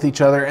hang out with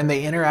each other and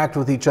they interact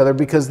with each other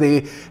because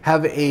they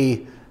have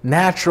a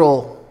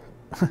natural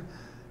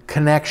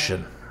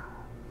connection.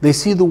 They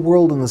see the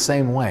world in the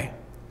same way.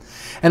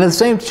 And in the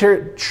same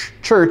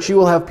church, you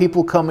will have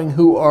people coming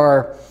who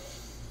are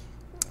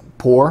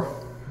poor,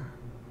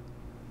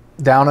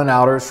 down and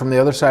outers from the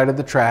other side of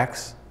the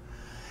tracks,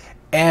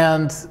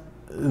 and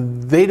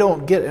they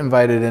don't get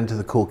invited into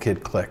the cool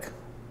kid clique.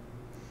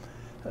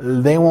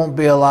 They won't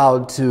be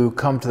allowed to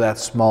come to that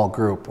small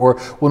group. Or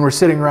when we're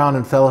sitting around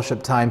in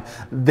fellowship time,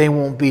 they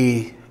won't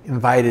be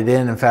invited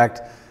in. In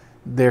fact,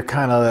 they're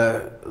kind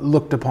of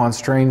looked upon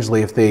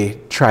strangely if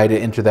they try to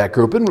enter that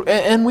group.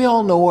 And we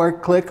all know our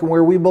clique and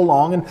where we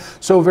belong, and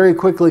so very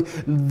quickly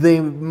they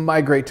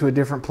migrate to a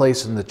different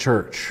place in the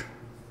church.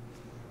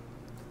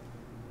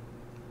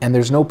 And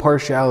there's no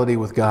partiality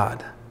with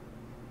God.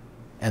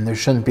 And there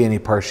shouldn't be any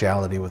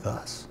partiality with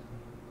us.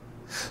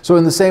 So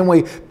in the same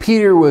way,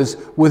 Peter was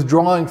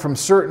withdrawing from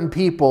certain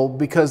people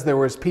because there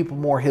was people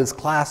more his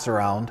class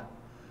around.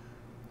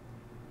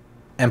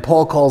 And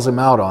Paul calls him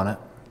out on it.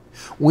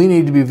 We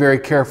need to be very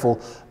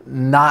careful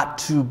not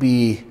to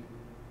be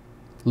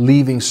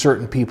leaving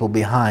certain people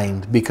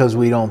behind because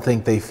we don't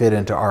think they fit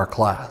into our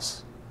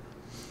class.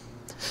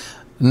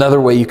 Another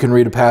way you can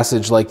read a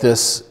passage like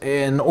this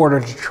in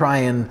order to try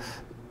and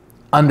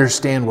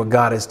understand what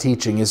God is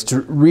teaching is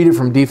to read it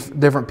from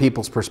different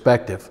people's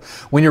perspective.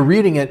 When you're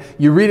reading it,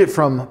 you read it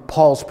from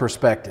Paul's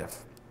perspective.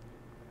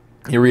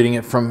 You're reading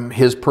it from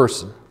his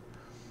person.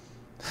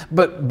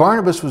 But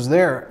Barnabas was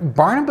there.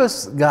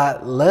 Barnabas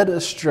got led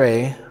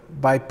astray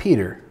by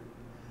Peter.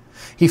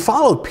 He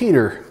followed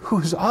Peter,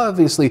 who's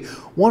obviously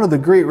one of the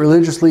great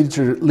religious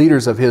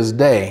leaders of his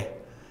day,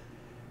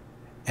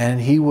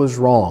 and he was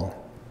wrong.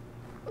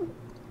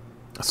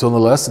 So the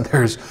lesson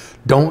there is,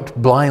 don't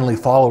blindly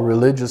follow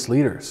religious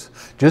leaders.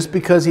 Just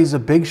because he's a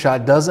big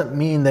shot doesn't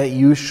mean that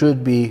you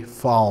should be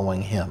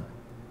following him.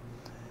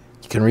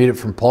 You can read it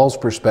from Paul's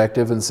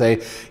perspective and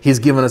say he's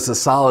given us a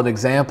solid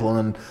example,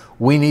 and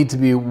we need to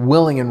be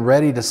willing and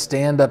ready to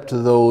stand up to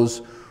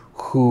those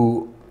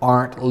who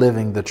aren't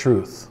living the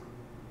truth.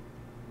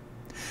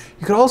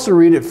 You could also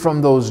read it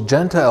from those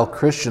Gentile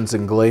Christians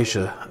in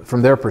Galatia,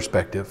 from their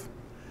perspective.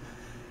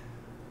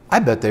 I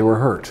bet they were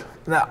hurt.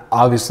 Now,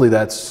 obviously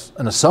that's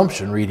an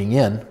assumption reading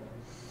in,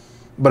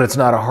 but it's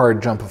not a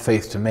hard jump of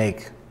faith to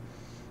make.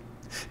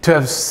 To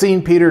have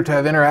seen Peter, to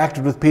have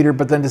interacted with Peter,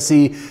 but then to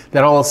see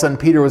that all of a sudden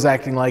Peter was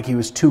acting like he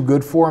was too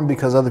good for him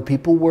because other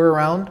people were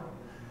around,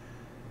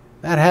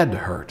 that had to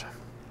hurt.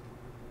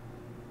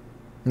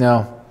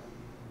 Now,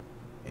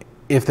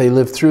 if they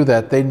live through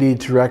that, they need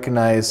to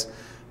recognize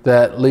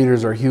that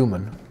leaders are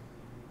human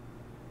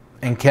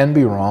and can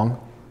be wrong,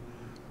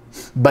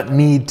 but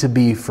need to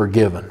be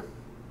forgiven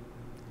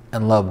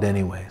and loved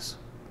anyways.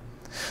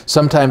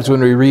 Sometimes when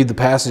we read the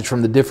passage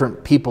from the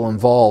different people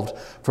involved,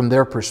 from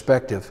their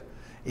perspective,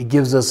 it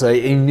gives us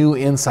a new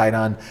insight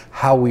on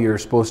how we are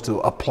supposed to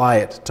apply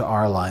it to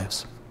our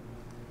lives.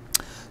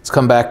 Let's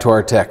come back to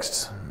our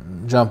text.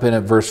 Jump in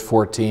at verse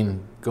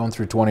 14, going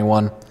through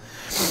 21.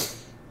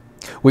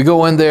 We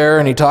go in there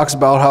and he talks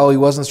about how he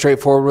wasn't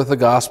straightforward with the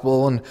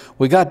gospel, and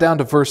we got down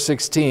to verse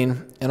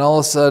 16, and all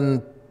of a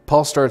sudden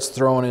Paul starts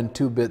throwing in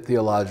two-bit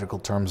theological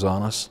terms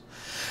on us.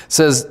 It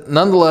says,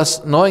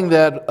 nonetheless, knowing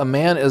that a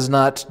man is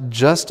not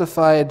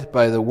justified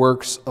by the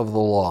works of the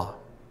law.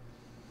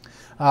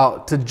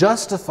 To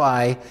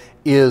justify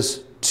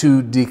is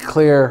to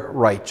declare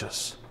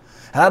righteous.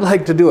 And I'd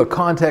like to do a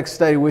context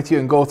study with you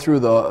and go through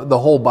the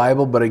whole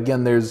Bible, but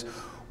again, there's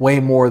way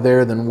more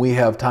there than we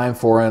have time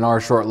for in our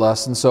short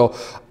lesson. So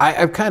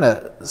I've kind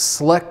of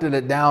selected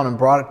it down and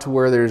brought it to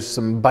where there's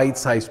some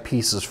bite-sized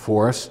pieces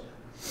for us,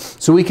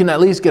 so we can at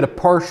least get a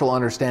partial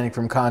understanding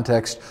from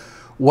context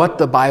what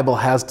the Bible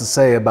has to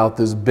say about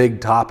this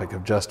big topic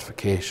of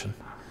justification.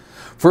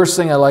 First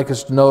thing I'd like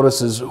us to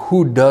notice is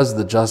who does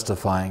the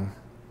justifying.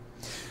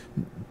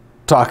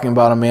 Talking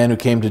about a man who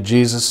came to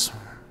Jesus. It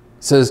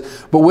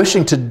says, but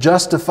wishing to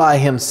justify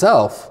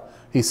himself,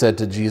 he said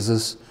to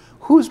Jesus,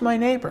 who's my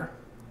neighbor?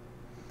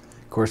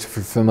 Of course, if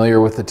you're familiar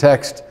with the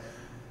text,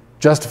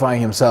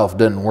 justifying himself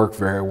didn't work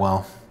very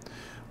well,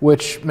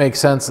 which makes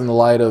sense in the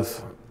light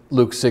of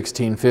Luke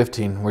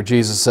 16:15, where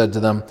Jesus said to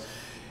them,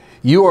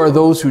 you are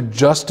those who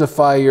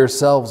justify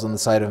yourselves in the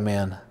sight of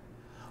man,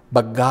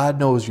 but God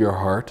knows your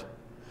heart.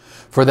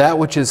 For that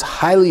which is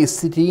highly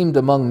esteemed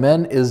among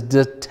men is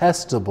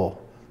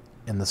detestable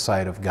in the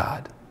sight of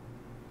God.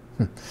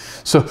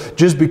 So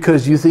just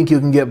because you think you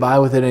can get by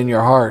with it in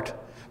your heart,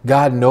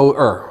 God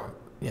knows,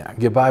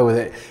 get by with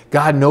it.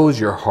 God knows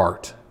your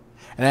heart.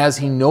 And as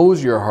he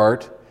knows your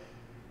heart,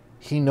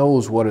 he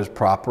knows what is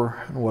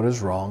proper and what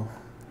is wrong.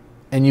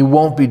 And you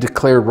won't be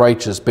declared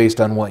righteous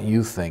based on what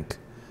you think,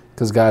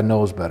 because God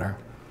knows better.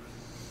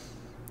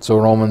 So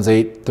Romans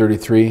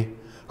 8:33,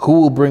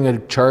 who will bring a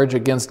charge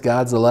against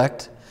God's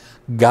elect?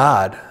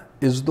 God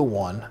is the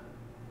one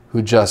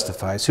who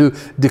justifies, who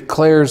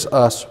declares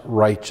us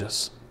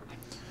righteous.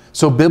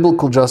 So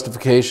biblical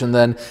justification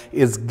then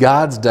is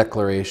God's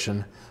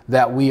declaration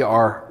that we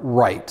are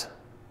right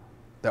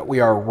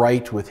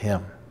with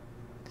him.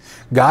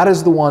 God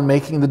is the one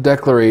making the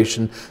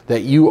declaration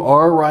that you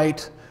are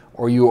right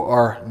or you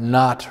are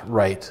not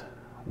right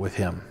with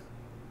him.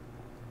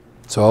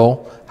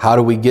 So how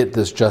do we get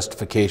this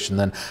justification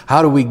then?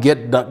 How do we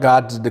get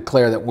God to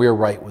declare that we're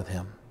right with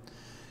him?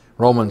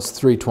 Romans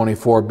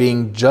 3:24,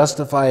 being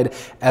justified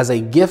as a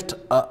gift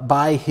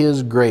by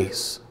his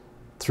grace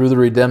through the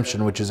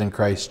redemption which is in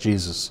Christ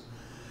Jesus.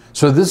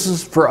 So this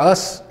is for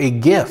us a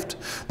gift.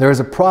 There is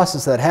a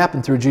process that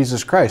happened through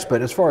Jesus Christ,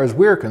 but as far as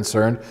we're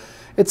concerned,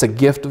 it's a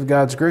gift of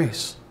God's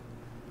grace.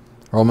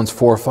 Romans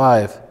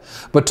 4:5,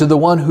 but to the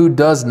one who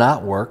does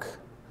not work,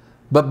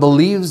 but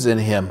believes in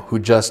him who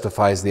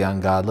justifies the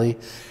ungodly,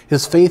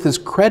 his faith is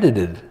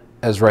credited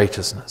as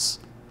righteousness.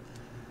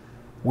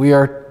 We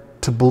are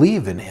to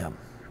believe in him.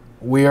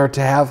 We are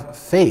to have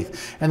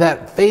faith. And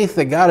that faith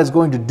that God is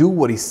going to do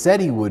what he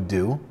said he would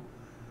do,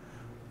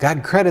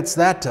 God credits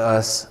that to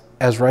us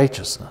as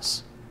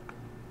righteousness.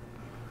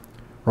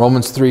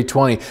 Romans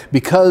 3:20,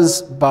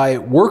 because by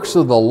works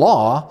of the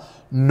law,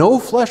 no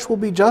flesh will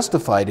be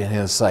justified in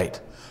his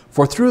sight.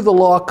 For through the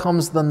law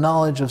comes the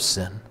knowledge of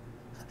sin.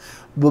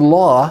 The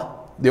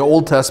law, the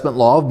Old Testament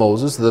law of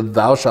Moses, the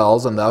thou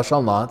shalt and thou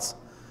shalt nots,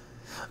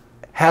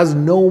 has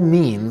no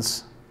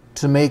means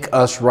to make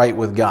us right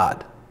with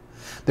God.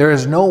 There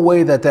is no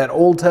way that that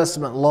Old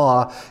Testament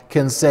law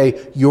can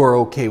say you're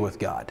okay with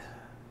God.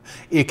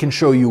 It can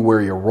show you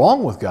where you're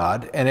wrong with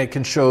God, and it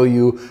can show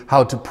you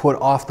how to put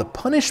off the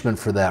punishment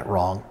for that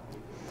wrong.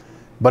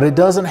 But it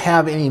doesn't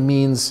have any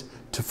means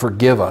to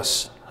forgive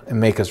us and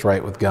make us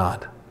right with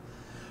God.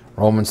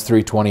 Romans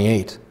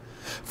 3:28.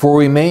 For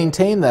we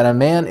maintain that a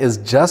man is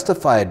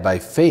justified by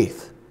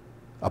faith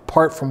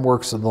apart from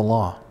works of the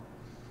law.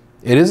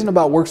 It isn't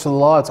about works of the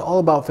law, it's all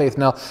about faith.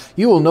 Now,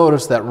 you will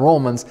notice that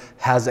Romans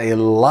has a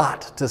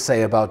lot to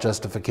say about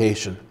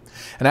justification.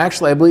 And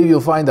actually, I believe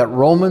you'll find that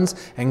Romans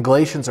and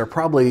Galatians are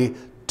probably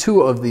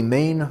two of the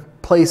main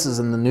places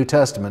in the New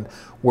Testament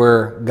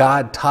where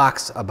God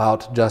talks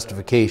about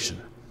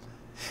justification.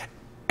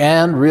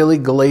 And really,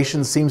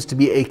 Galatians seems to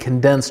be a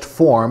condensed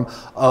form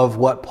of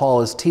what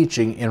Paul is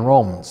teaching in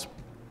Romans.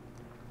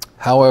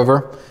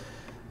 However,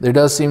 there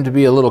does seem to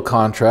be a little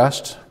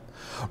contrast.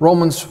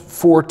 Romans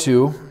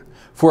 4:2,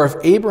 for if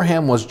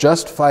Abraham was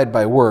justified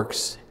by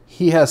works,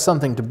 he has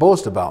something to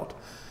boast about,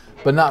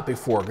 but not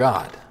before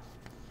God.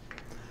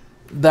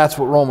 That's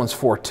what Romans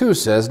 4:2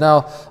 says.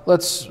 Now,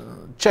 let's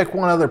check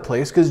one other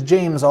place, because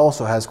James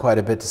also has quite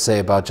a bit to say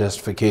about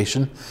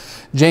justification.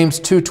 James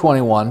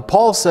 2:21,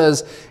 Paul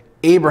says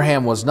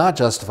Abraham was not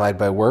justified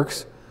by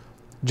works.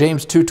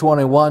 James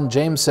 2:21,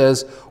 James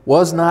says,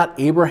 was not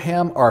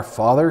Abraham our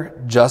father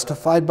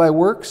justified by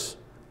works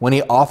when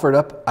he offered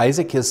up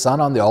Isaac his son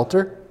on the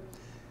altar?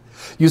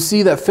 You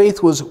see that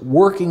faith was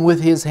working with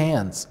his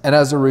hands, and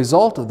as a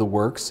result of the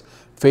works,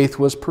 faith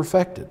was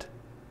perfected.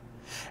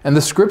 And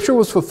the scripture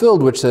was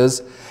fulfilled, which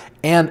says,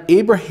 and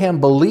Abraham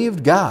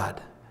believed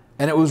God,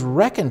 and it was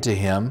reckoned to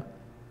him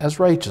as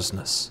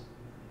righteousness.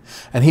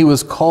 And he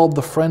was called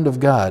the friend of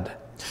God.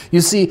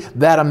 You see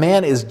that a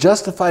man is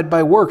justified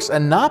by works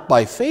and not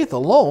by faith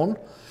alone.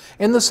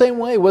 In the same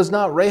way, was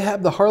not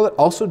Rahab the harlot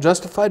also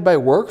justified by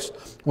works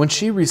when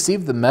she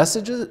received the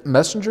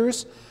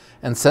messengers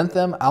and sent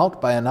them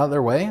out by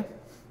another way?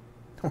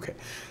 Okay,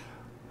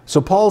 so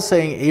Paul's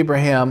saying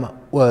Abraham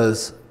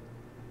was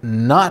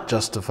not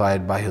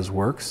justified by his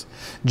works.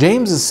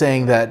 James is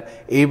saying that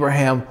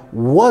Abraham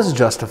was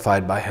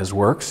justified by his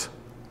works.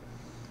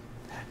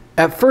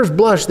 At first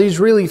blush, these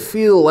really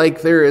feel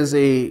like there is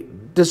a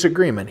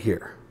disagreement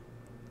here,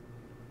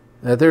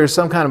 that there is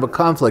some kind of a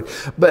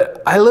conflict.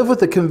 But I live with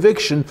the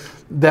conviction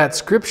that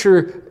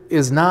Scripture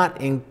is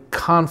not in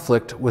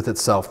conflict with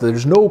itself.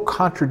 There's no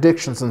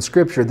contradictions in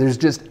Scripture. There's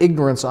just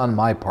ignorance on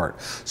my part.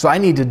 So I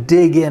need to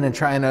dig in and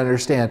try and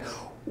understand,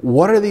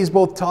 what are these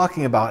both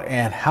talking about,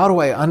 and how do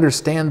I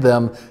understand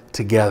them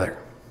together?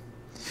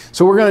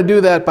 So we're going to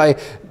do that by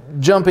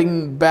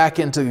jumping back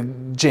into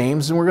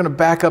James, and we're going to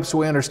back up so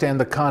we understand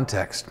the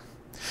context.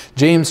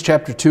 James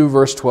chapter 2,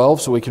 verse 12,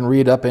 so we can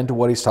read up into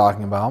what he's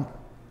talking about.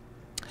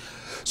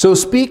 So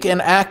speak and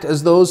act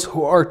as those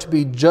who are to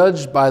be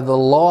judged by the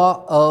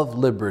law of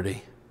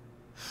liberty.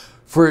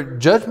 For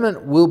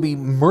judgment will be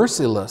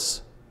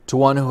merciless to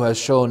one who has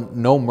shown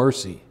no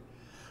mercy.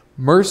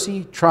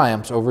 Mercy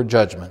triumphs over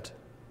judgment.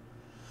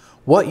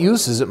 What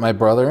use is it, my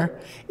brother,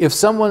 if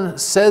someone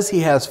says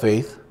he has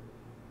faith,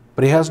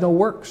 but he has no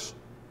works?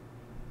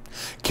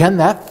 Can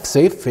that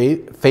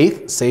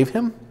faith save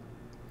him?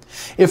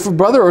 If a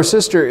brother or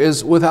sister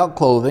is without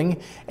clothing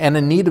and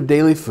in need of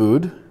daily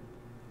food,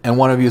 and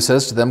one of you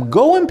says to them,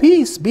 go in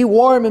peace, be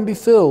warm and be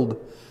filled,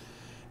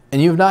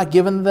 and you have not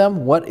given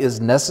them what is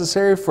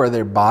necessary for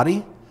their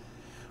body,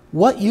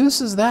 what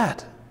use is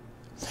that?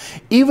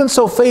 Even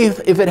so, faith,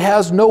 if it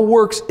has no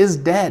works, is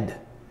dead,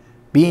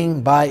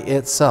 being by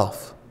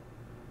itself.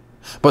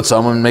 But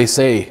someone may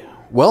say,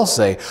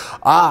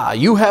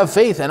 you have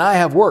faith and I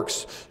have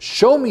works.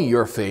 Show me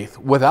your faith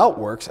without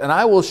works, and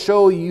I will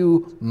show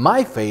you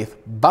my faith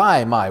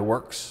by my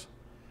works.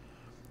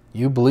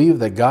 You believe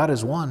that God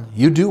is one.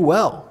 You do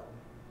well.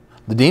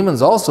 The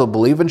demons also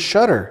believe and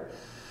shudder.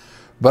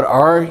 But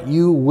are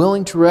you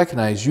willing to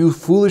recognize, you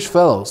foolish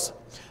fellows,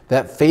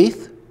 that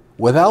faith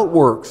without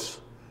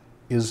works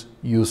is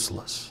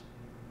useless?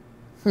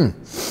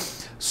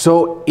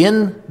 So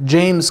in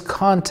James'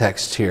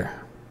 context here,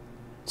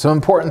 some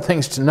important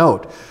things to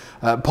note.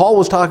 Paul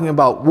was talking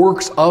about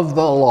works of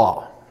the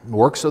law,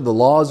 works of the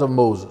laws of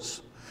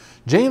Moses.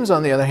 James,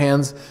 on the other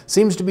hand,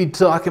 seems to be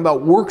talking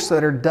about works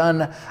that are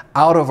done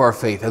out of our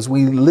faith, as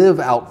we live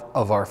out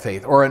of our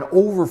faith, or an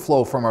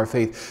overflow from our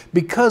faith.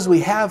 Because we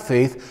have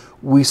faith,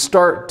 we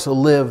start to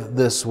live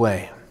this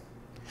way.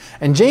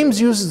 And James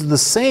uses the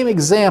same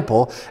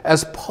example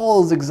as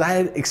Paul is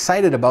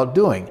excited about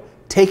doing,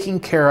 taking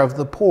care of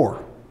the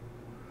poor.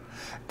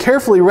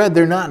 Carefully read,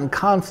 they're not in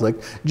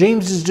conflict.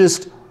 James is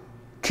just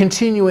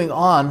continuing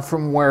on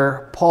from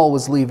where Paul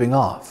was leaving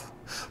off.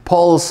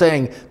 Paul is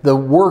saying the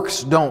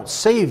works don't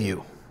save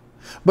you,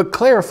 but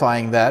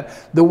clarifying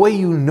that the way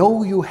you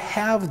know you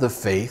have the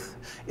faith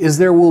is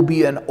there will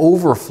be an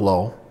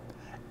overflow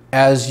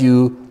as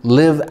you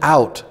live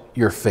out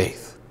your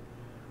faith.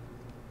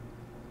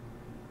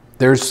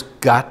 There's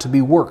got to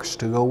be works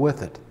to go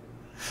with it.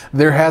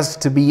 There has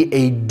to be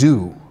a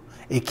do.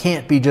 It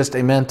can't be just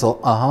a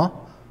mental,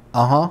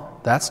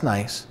 that's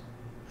nice.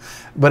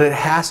 But it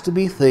has to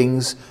be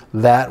things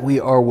that we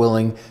are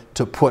willing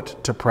to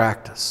put to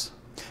practice.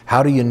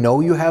 How do you know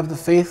you have the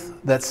faith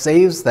that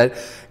saves, that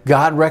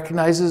God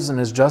recognizes and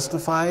is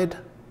justified?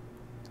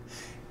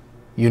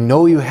 You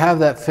know you have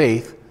that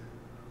faith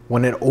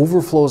when it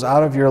overflows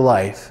out of your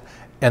life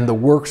and the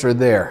works are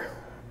there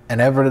and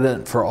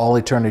evident for all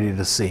eternity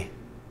to see.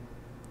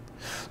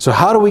 So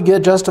how do we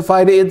get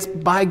justified? It's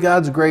by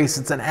God's grace.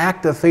 It's an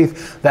act of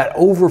faith that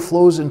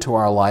overflows into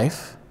our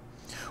life.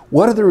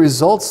 What are the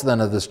results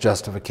then of this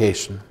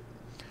justification?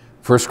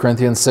 1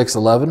 Corinthians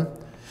 6:11,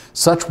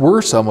 such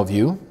were some of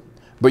you,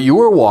 but you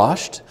were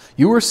washed,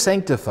 you were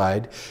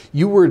sanctified,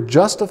 you were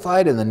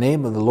justified in the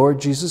name of the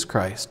Lord Jesus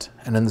Christ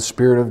and in the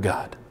Spirit of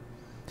God.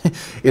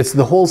 It's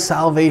the whole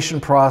salvation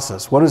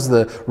process. What is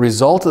the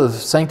result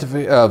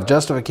of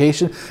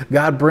justification?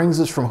 God brings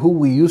us from who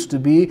we used to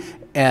be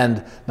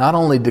and not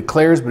only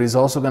declares, but He's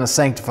also going to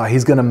sanctify.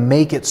 He's going to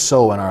make it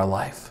so in our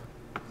life.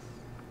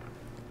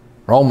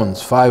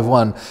 Romans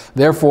 5:1,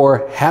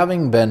 therefore,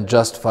 having been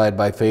justified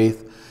by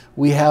faith,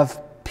 we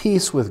have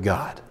peace with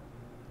God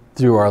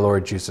through our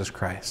Lord Jesus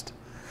Christ.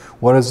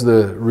 What is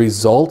the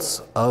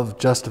results of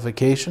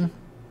justification?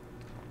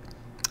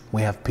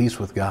 We have peace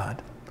with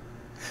God.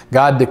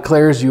 God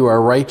declares you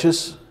are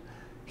righteous.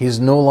 He's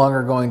no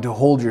longer going to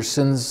hold your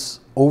sins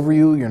over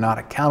you. You're not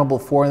accountable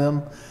for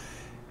them.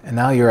 And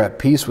now you're at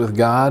peace with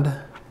God.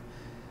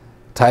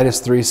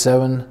 Titus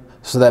 3:7,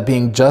 so that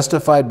being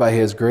justified by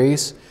His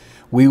grace,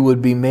 we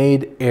would be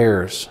made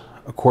heirs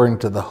according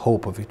to the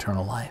hope of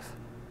eternal life.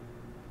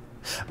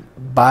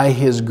 By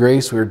His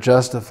grace we're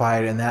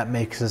justified, and that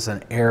makes us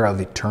an heir of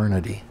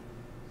eternity.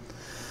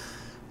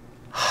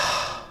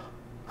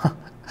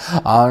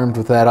 Armed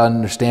with that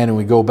understanding,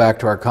 we go back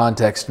to our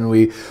context and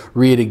we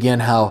read again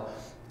how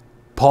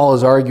Paul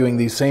is arguing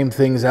these same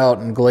things out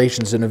in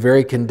Galatians in a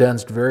very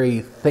condensed,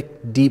 very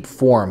thick, deep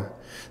form,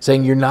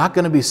 saying you're not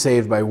going to be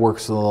saved by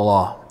works of the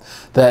law,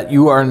 that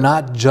you are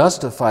not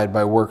justified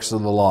by works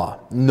of the law.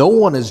 No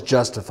one is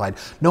justified.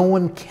 No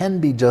one can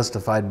be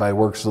justified by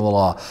works of the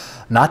law.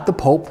 Not the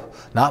Pope,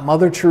 not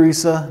Mother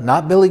Teresa,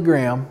 not Billy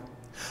Graham.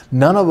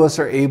 None of us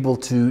are able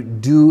to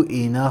do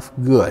enough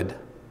good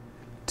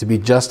to be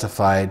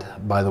justified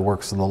by the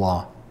works of the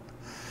law.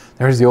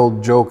 There's the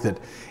old joke that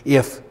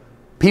if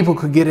people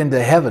could get into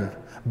heaven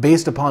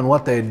based upon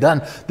what they had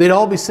done, they'd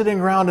all be sitting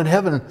around in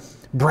heaven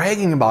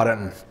bragging about it.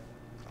 And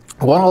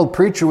one old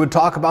preacher would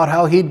talk about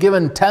how he'd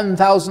given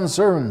 10,000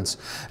 sermons.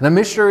 And a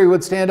missionary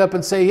would stand up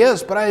and say,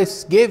 yes, but I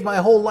gave my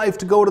whole life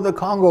to go to the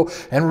Congo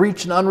and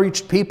reach an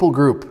unreached people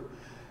group.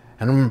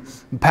 And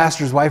the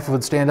pastor's wife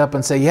would stand up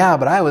and say, yeah,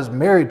 but I was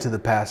married to the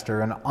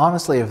pastor. And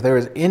honestly, if there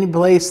was any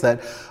place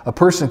that a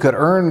person could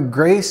earn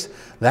grace,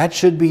 that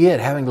should be it,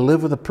 having to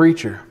live with a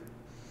preacher.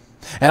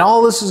 And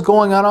all this is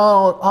going on,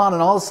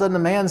 and all of a sudden a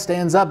man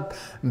stands up,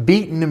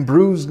 beaten and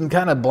bruised and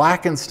kind of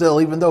blackened still,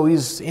 even though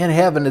he's in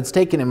heaven. It's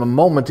taken him a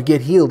moment to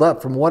get healed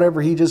up from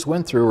whatever he just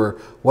went through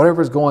or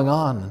whatever's going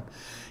on.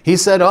 He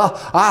said, oh,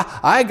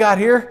 I got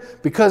here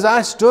because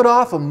I stood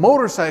off a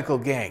motorcycle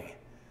gang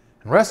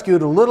and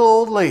rescued a little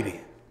old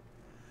lady.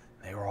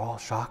 They were all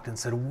shocked and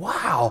said,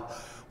 wow,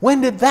 when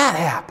did that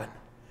happen?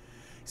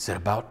 He said,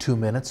 about 2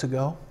 minutes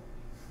ago.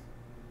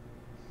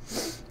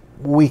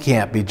 We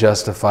can't be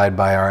justified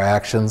by our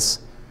actions.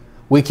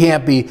 We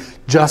can't be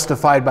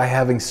justified by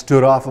having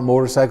stood off a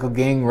motorcycle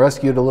gang,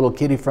 rescued a little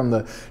kitty from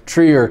the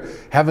tree, or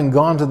having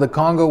gone to the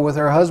Congo with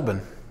her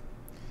husband.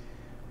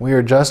 We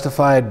are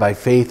justified by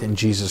faith in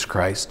Jesus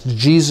Christ.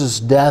 Jesus'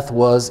 death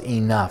was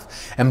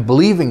enough. And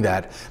believing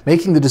that,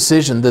 making the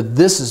decision that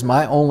this is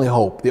my only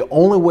hope, the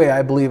only way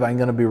I believe I'm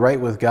going to be right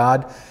with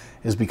God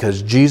is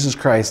because Jesus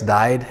Christ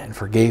died and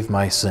forgave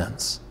my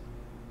sins.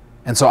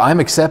 And so I'm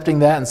accepting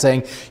that and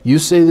saying, you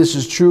say this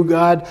is true,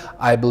 God,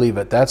 I believe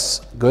it. That's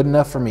good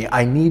enough for me.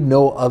 I need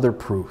no other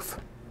proof.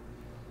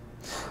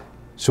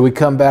 So we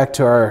come back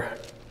to our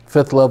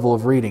fifth level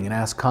of reading and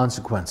ask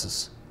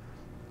consequences.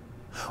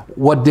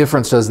 What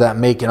difference does that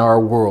make in our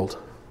world?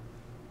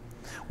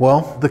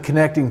 Well, the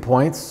connecting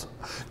points.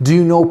 Do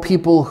you know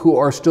people who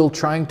are still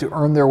trying to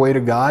earn their way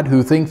to God,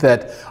 who think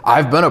that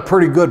I've been a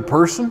pretty good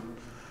person,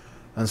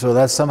 and so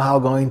that's somehow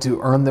going to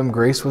earn them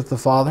grace with the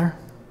Father?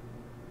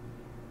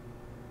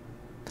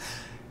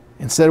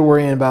 Instead of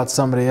worrying about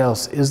somebody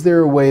else, is there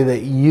a way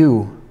that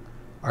you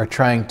are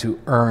trying to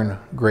earn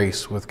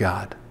grace with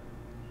God?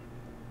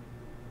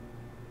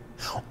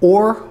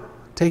 Or,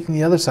 taking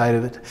the other side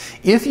of it,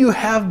 if you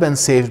have been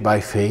saved by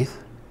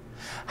faith,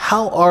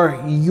 how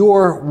are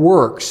your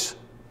works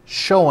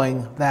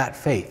showing that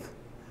faith?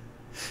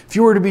 If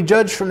you were to be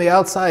judged from the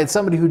outside,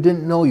 somebody who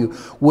didn't know you,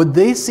 would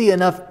they see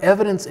enough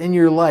evidence in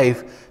your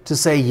life to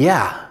say,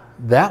 yeah,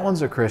 that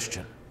one's a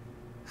Christian?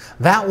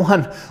 That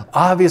one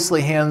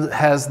obviously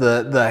has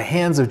the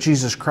hands of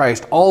Jesus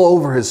Christ all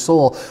over his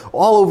soul,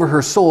 all over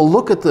her soul.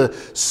 Look at the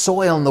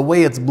soil and the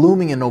way it's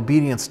blooming in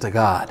obedience to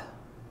God.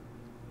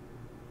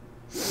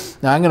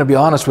 Now, I'm going to be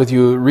honest with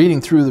you,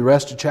 reading through the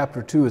rest of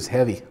chapter 2 is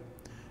heavy.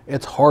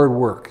 It's hard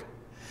work.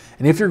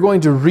 And if you're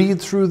going to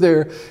read through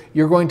there,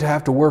 you're going to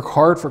have to work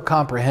hard for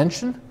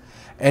comprehension,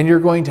 and you're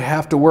going to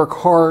have to work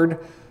hard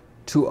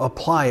to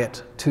apply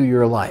it to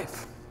your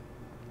life.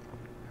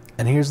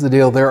 And here's the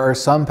deal. There are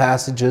some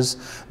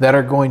passages that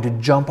are going to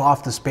jump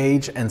off this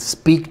page and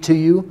speak to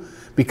you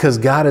because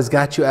God has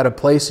got you at a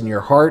place in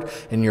your heart,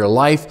 in your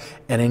life,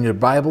 and in your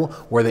Bible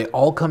where they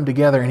all come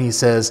together and He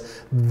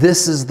says,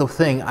 this is the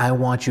thing I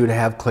want you to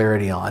have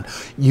clarity on.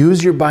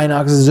 Use your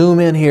binoculars, zoom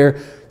in here,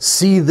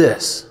 see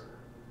this.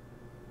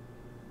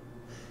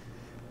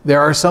 There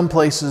are some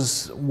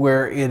places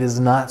where it is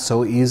not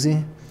so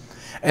easy.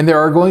 And there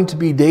are going to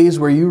be days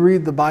where you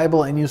read the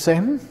Bible and you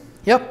say,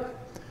 yep,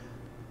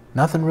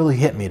 nothing really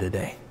hit me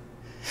today.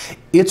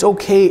 It's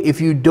okay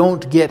if you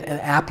don't get an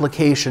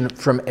application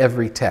from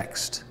every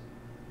text.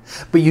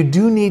 But you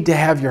do need to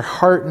have your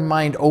heart and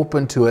mind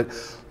open to it,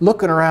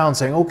 looking around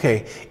saying,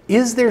 okay,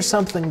 is there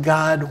something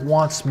God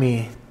wants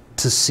me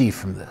to see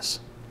from this?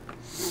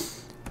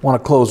 I want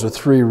to close with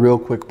 3 real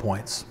quick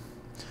points.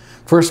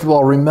 First of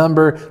all,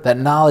 remember that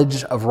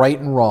knowledge of right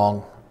and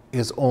wrong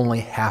is only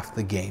half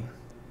the game.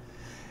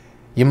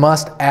 You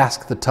must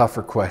ask the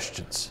tougher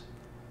questions.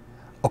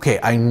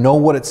 Okay, I know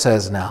what it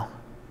says now,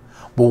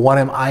 but what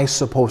am I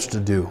supposed to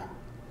do?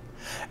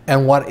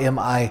 And what am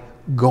I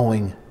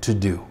going to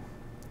do?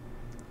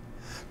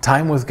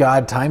 Time with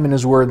God, time in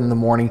His Word in the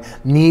morning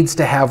needs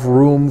to have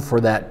room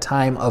for that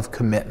time of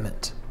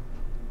commitment.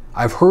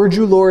 I've heard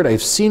you, Lord.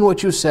 I've seen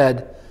what you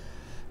said.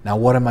 Now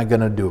what am I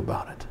going to do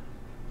about it?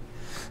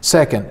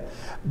 Second,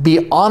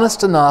 be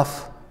honest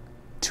enough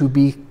to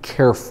be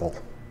careful.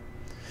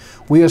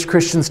 We as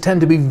Christians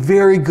tend to be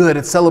very good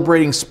at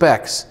celebrating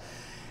specks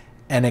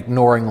and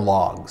ignoring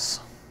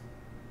logs.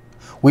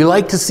 We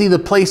like to see the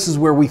places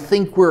where we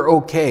think we're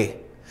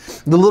okay.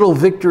 The little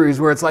victories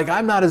where it's like,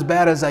 I'm not as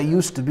bad as I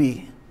used to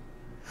be.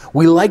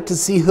 We like to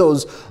see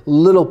those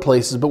little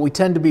places, but we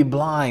tend to be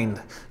blind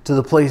to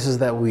the places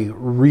that we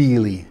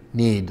really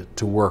need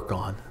to work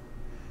on.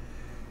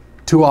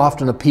 Too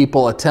often a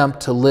people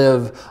attempt to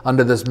live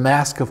under this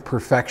mask of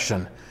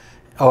perfection,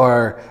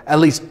 or at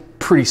least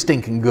pretty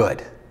stinking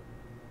good.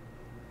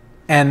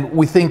 And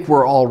we think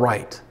we're all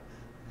right.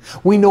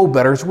 We know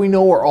better. We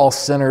know we're all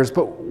sinners,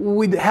 but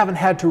we haven't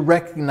had to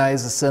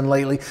recognize the sin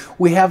lately.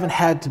 We haven't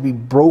had to be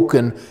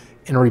broken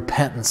in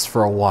repentance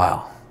for a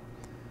while.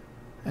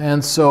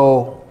 And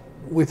so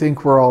we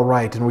think we're all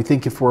right, and we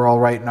think if we're all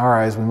right in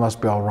our eyes, we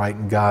must be all right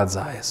in God's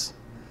eyes.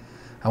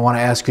 I want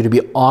to ask you to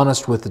be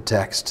honest with the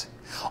text.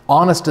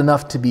 Honest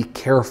enough to be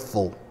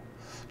careful,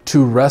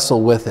 to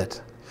wrestle with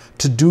it,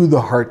 to do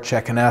the heart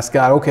check and ask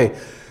God, okay,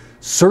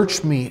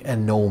 search me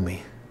and know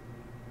me.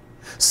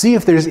 See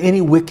if there's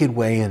any wicked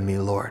way in me,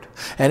 Lord.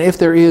 And if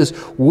there is,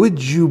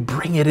 would you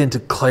bring it into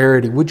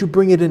clarity? Would you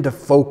bring it into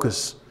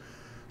focus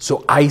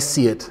so I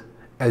see it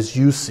as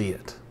you see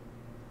it?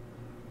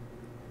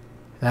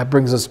 That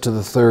brings us to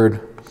the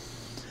third.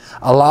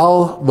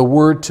 Allow the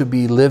Word to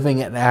be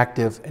living and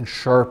active and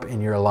sharp in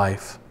your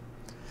life.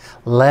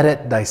 Let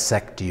it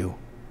dissect you.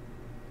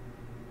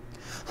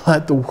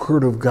 Let the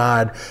Word of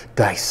God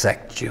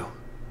dissect you.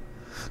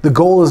 The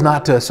goal is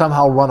not to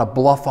somehow run a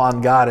bluff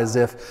on God as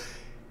if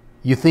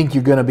you think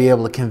you're going to be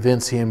able to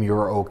convince Him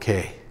you're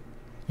okay.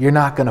 You're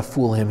not going to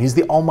fool Him. He's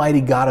the almighty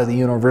God of the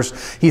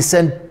universe. He's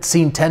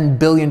seen 10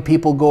 billion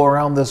people go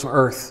around this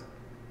earth.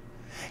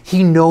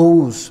 He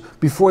knows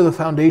before the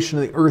foundation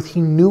of the earth,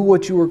 He knew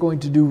what you were going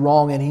to do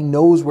wrong, and He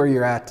knows where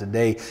you're at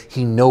today.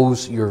 He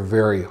knows your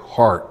very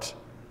heart.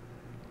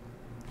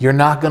 You're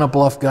not going to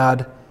bluff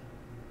God.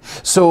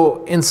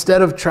 So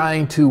instead of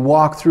trying to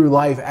walk through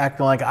life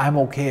acting like I'm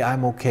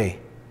okay,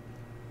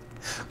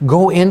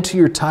 go into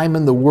your time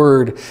in the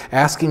Word,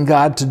 asking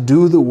God to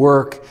do the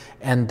work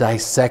and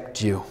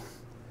dissect you,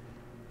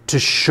 to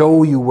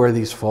show you where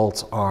these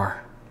faults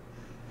are.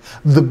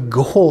 The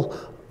goal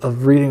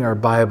of reading our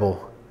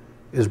Bible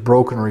is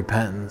broken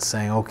repentance,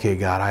 saying, okay,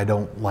 God, I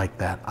don't like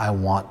that. I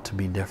want to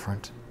be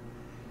different.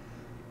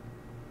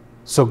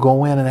 So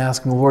go in and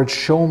ask Him, Lord,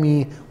 show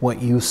me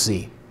what you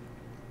see.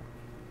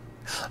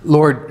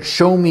 Lord,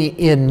 show me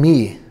in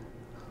me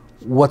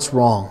what's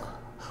wrong,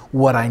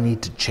 what I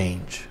need to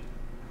change.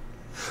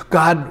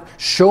 God,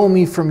 show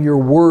me from your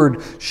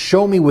Word,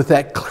 show me with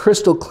that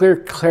crystal clear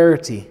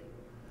clarity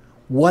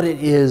what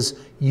it is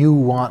you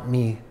want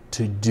me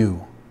to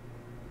do.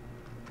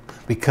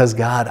 Because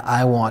God,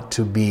 I want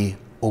to be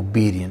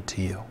obedient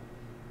to you.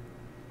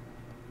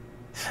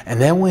 And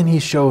then when He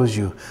shows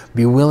you,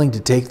 be willing to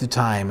take the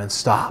time and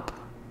stop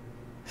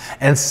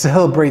and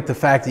celebrate the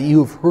fact that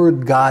you have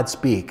heard God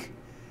speak,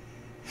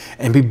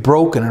 and be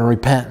broken and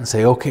repent and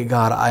say, okay,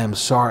 God, I am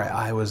sorry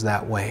I was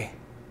that way.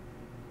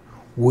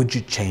 Would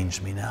you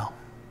change me now?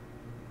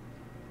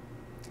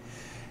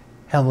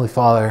 Heavenly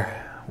Father,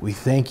 we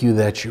thank you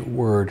that your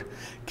Word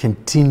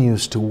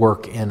continues to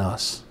work in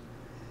us.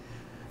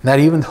 That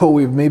even though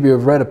we've maybe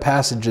have read a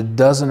passage a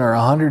dozen or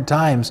 100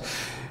 times,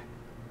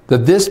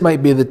 that this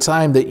might be the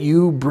time that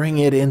you bring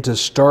it into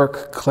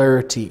stark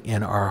clarity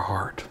in our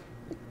heart.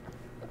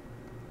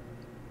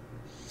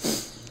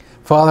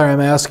 Father,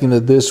 I'm asking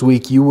that this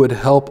week you would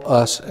help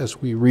us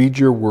as we read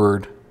your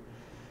Word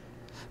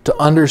to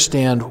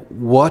understand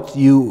what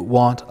you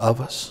want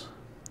of us.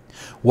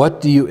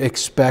 What do you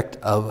expect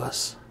of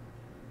us?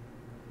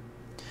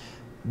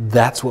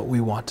 That's what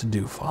we want to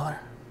do, Father.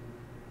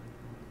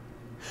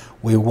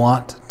 We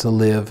want to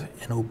live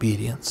in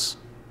obedience.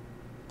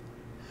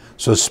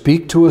 So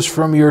speak to us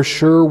from your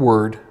sure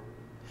word,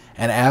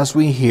 and as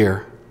we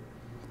hear,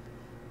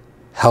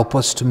 help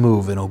us to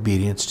move in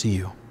obedience to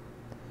you.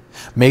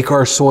 Make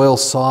our soil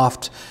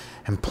soft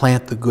and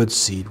plant the good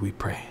seed, we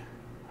pray.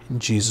 In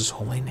Jesus'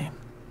 holy name,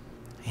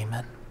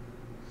 amen.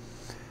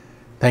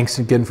 Thanks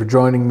again for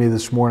joining me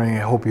this morning.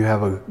 I hope you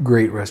have a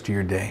great rest of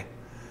your day.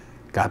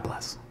 God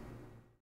bless.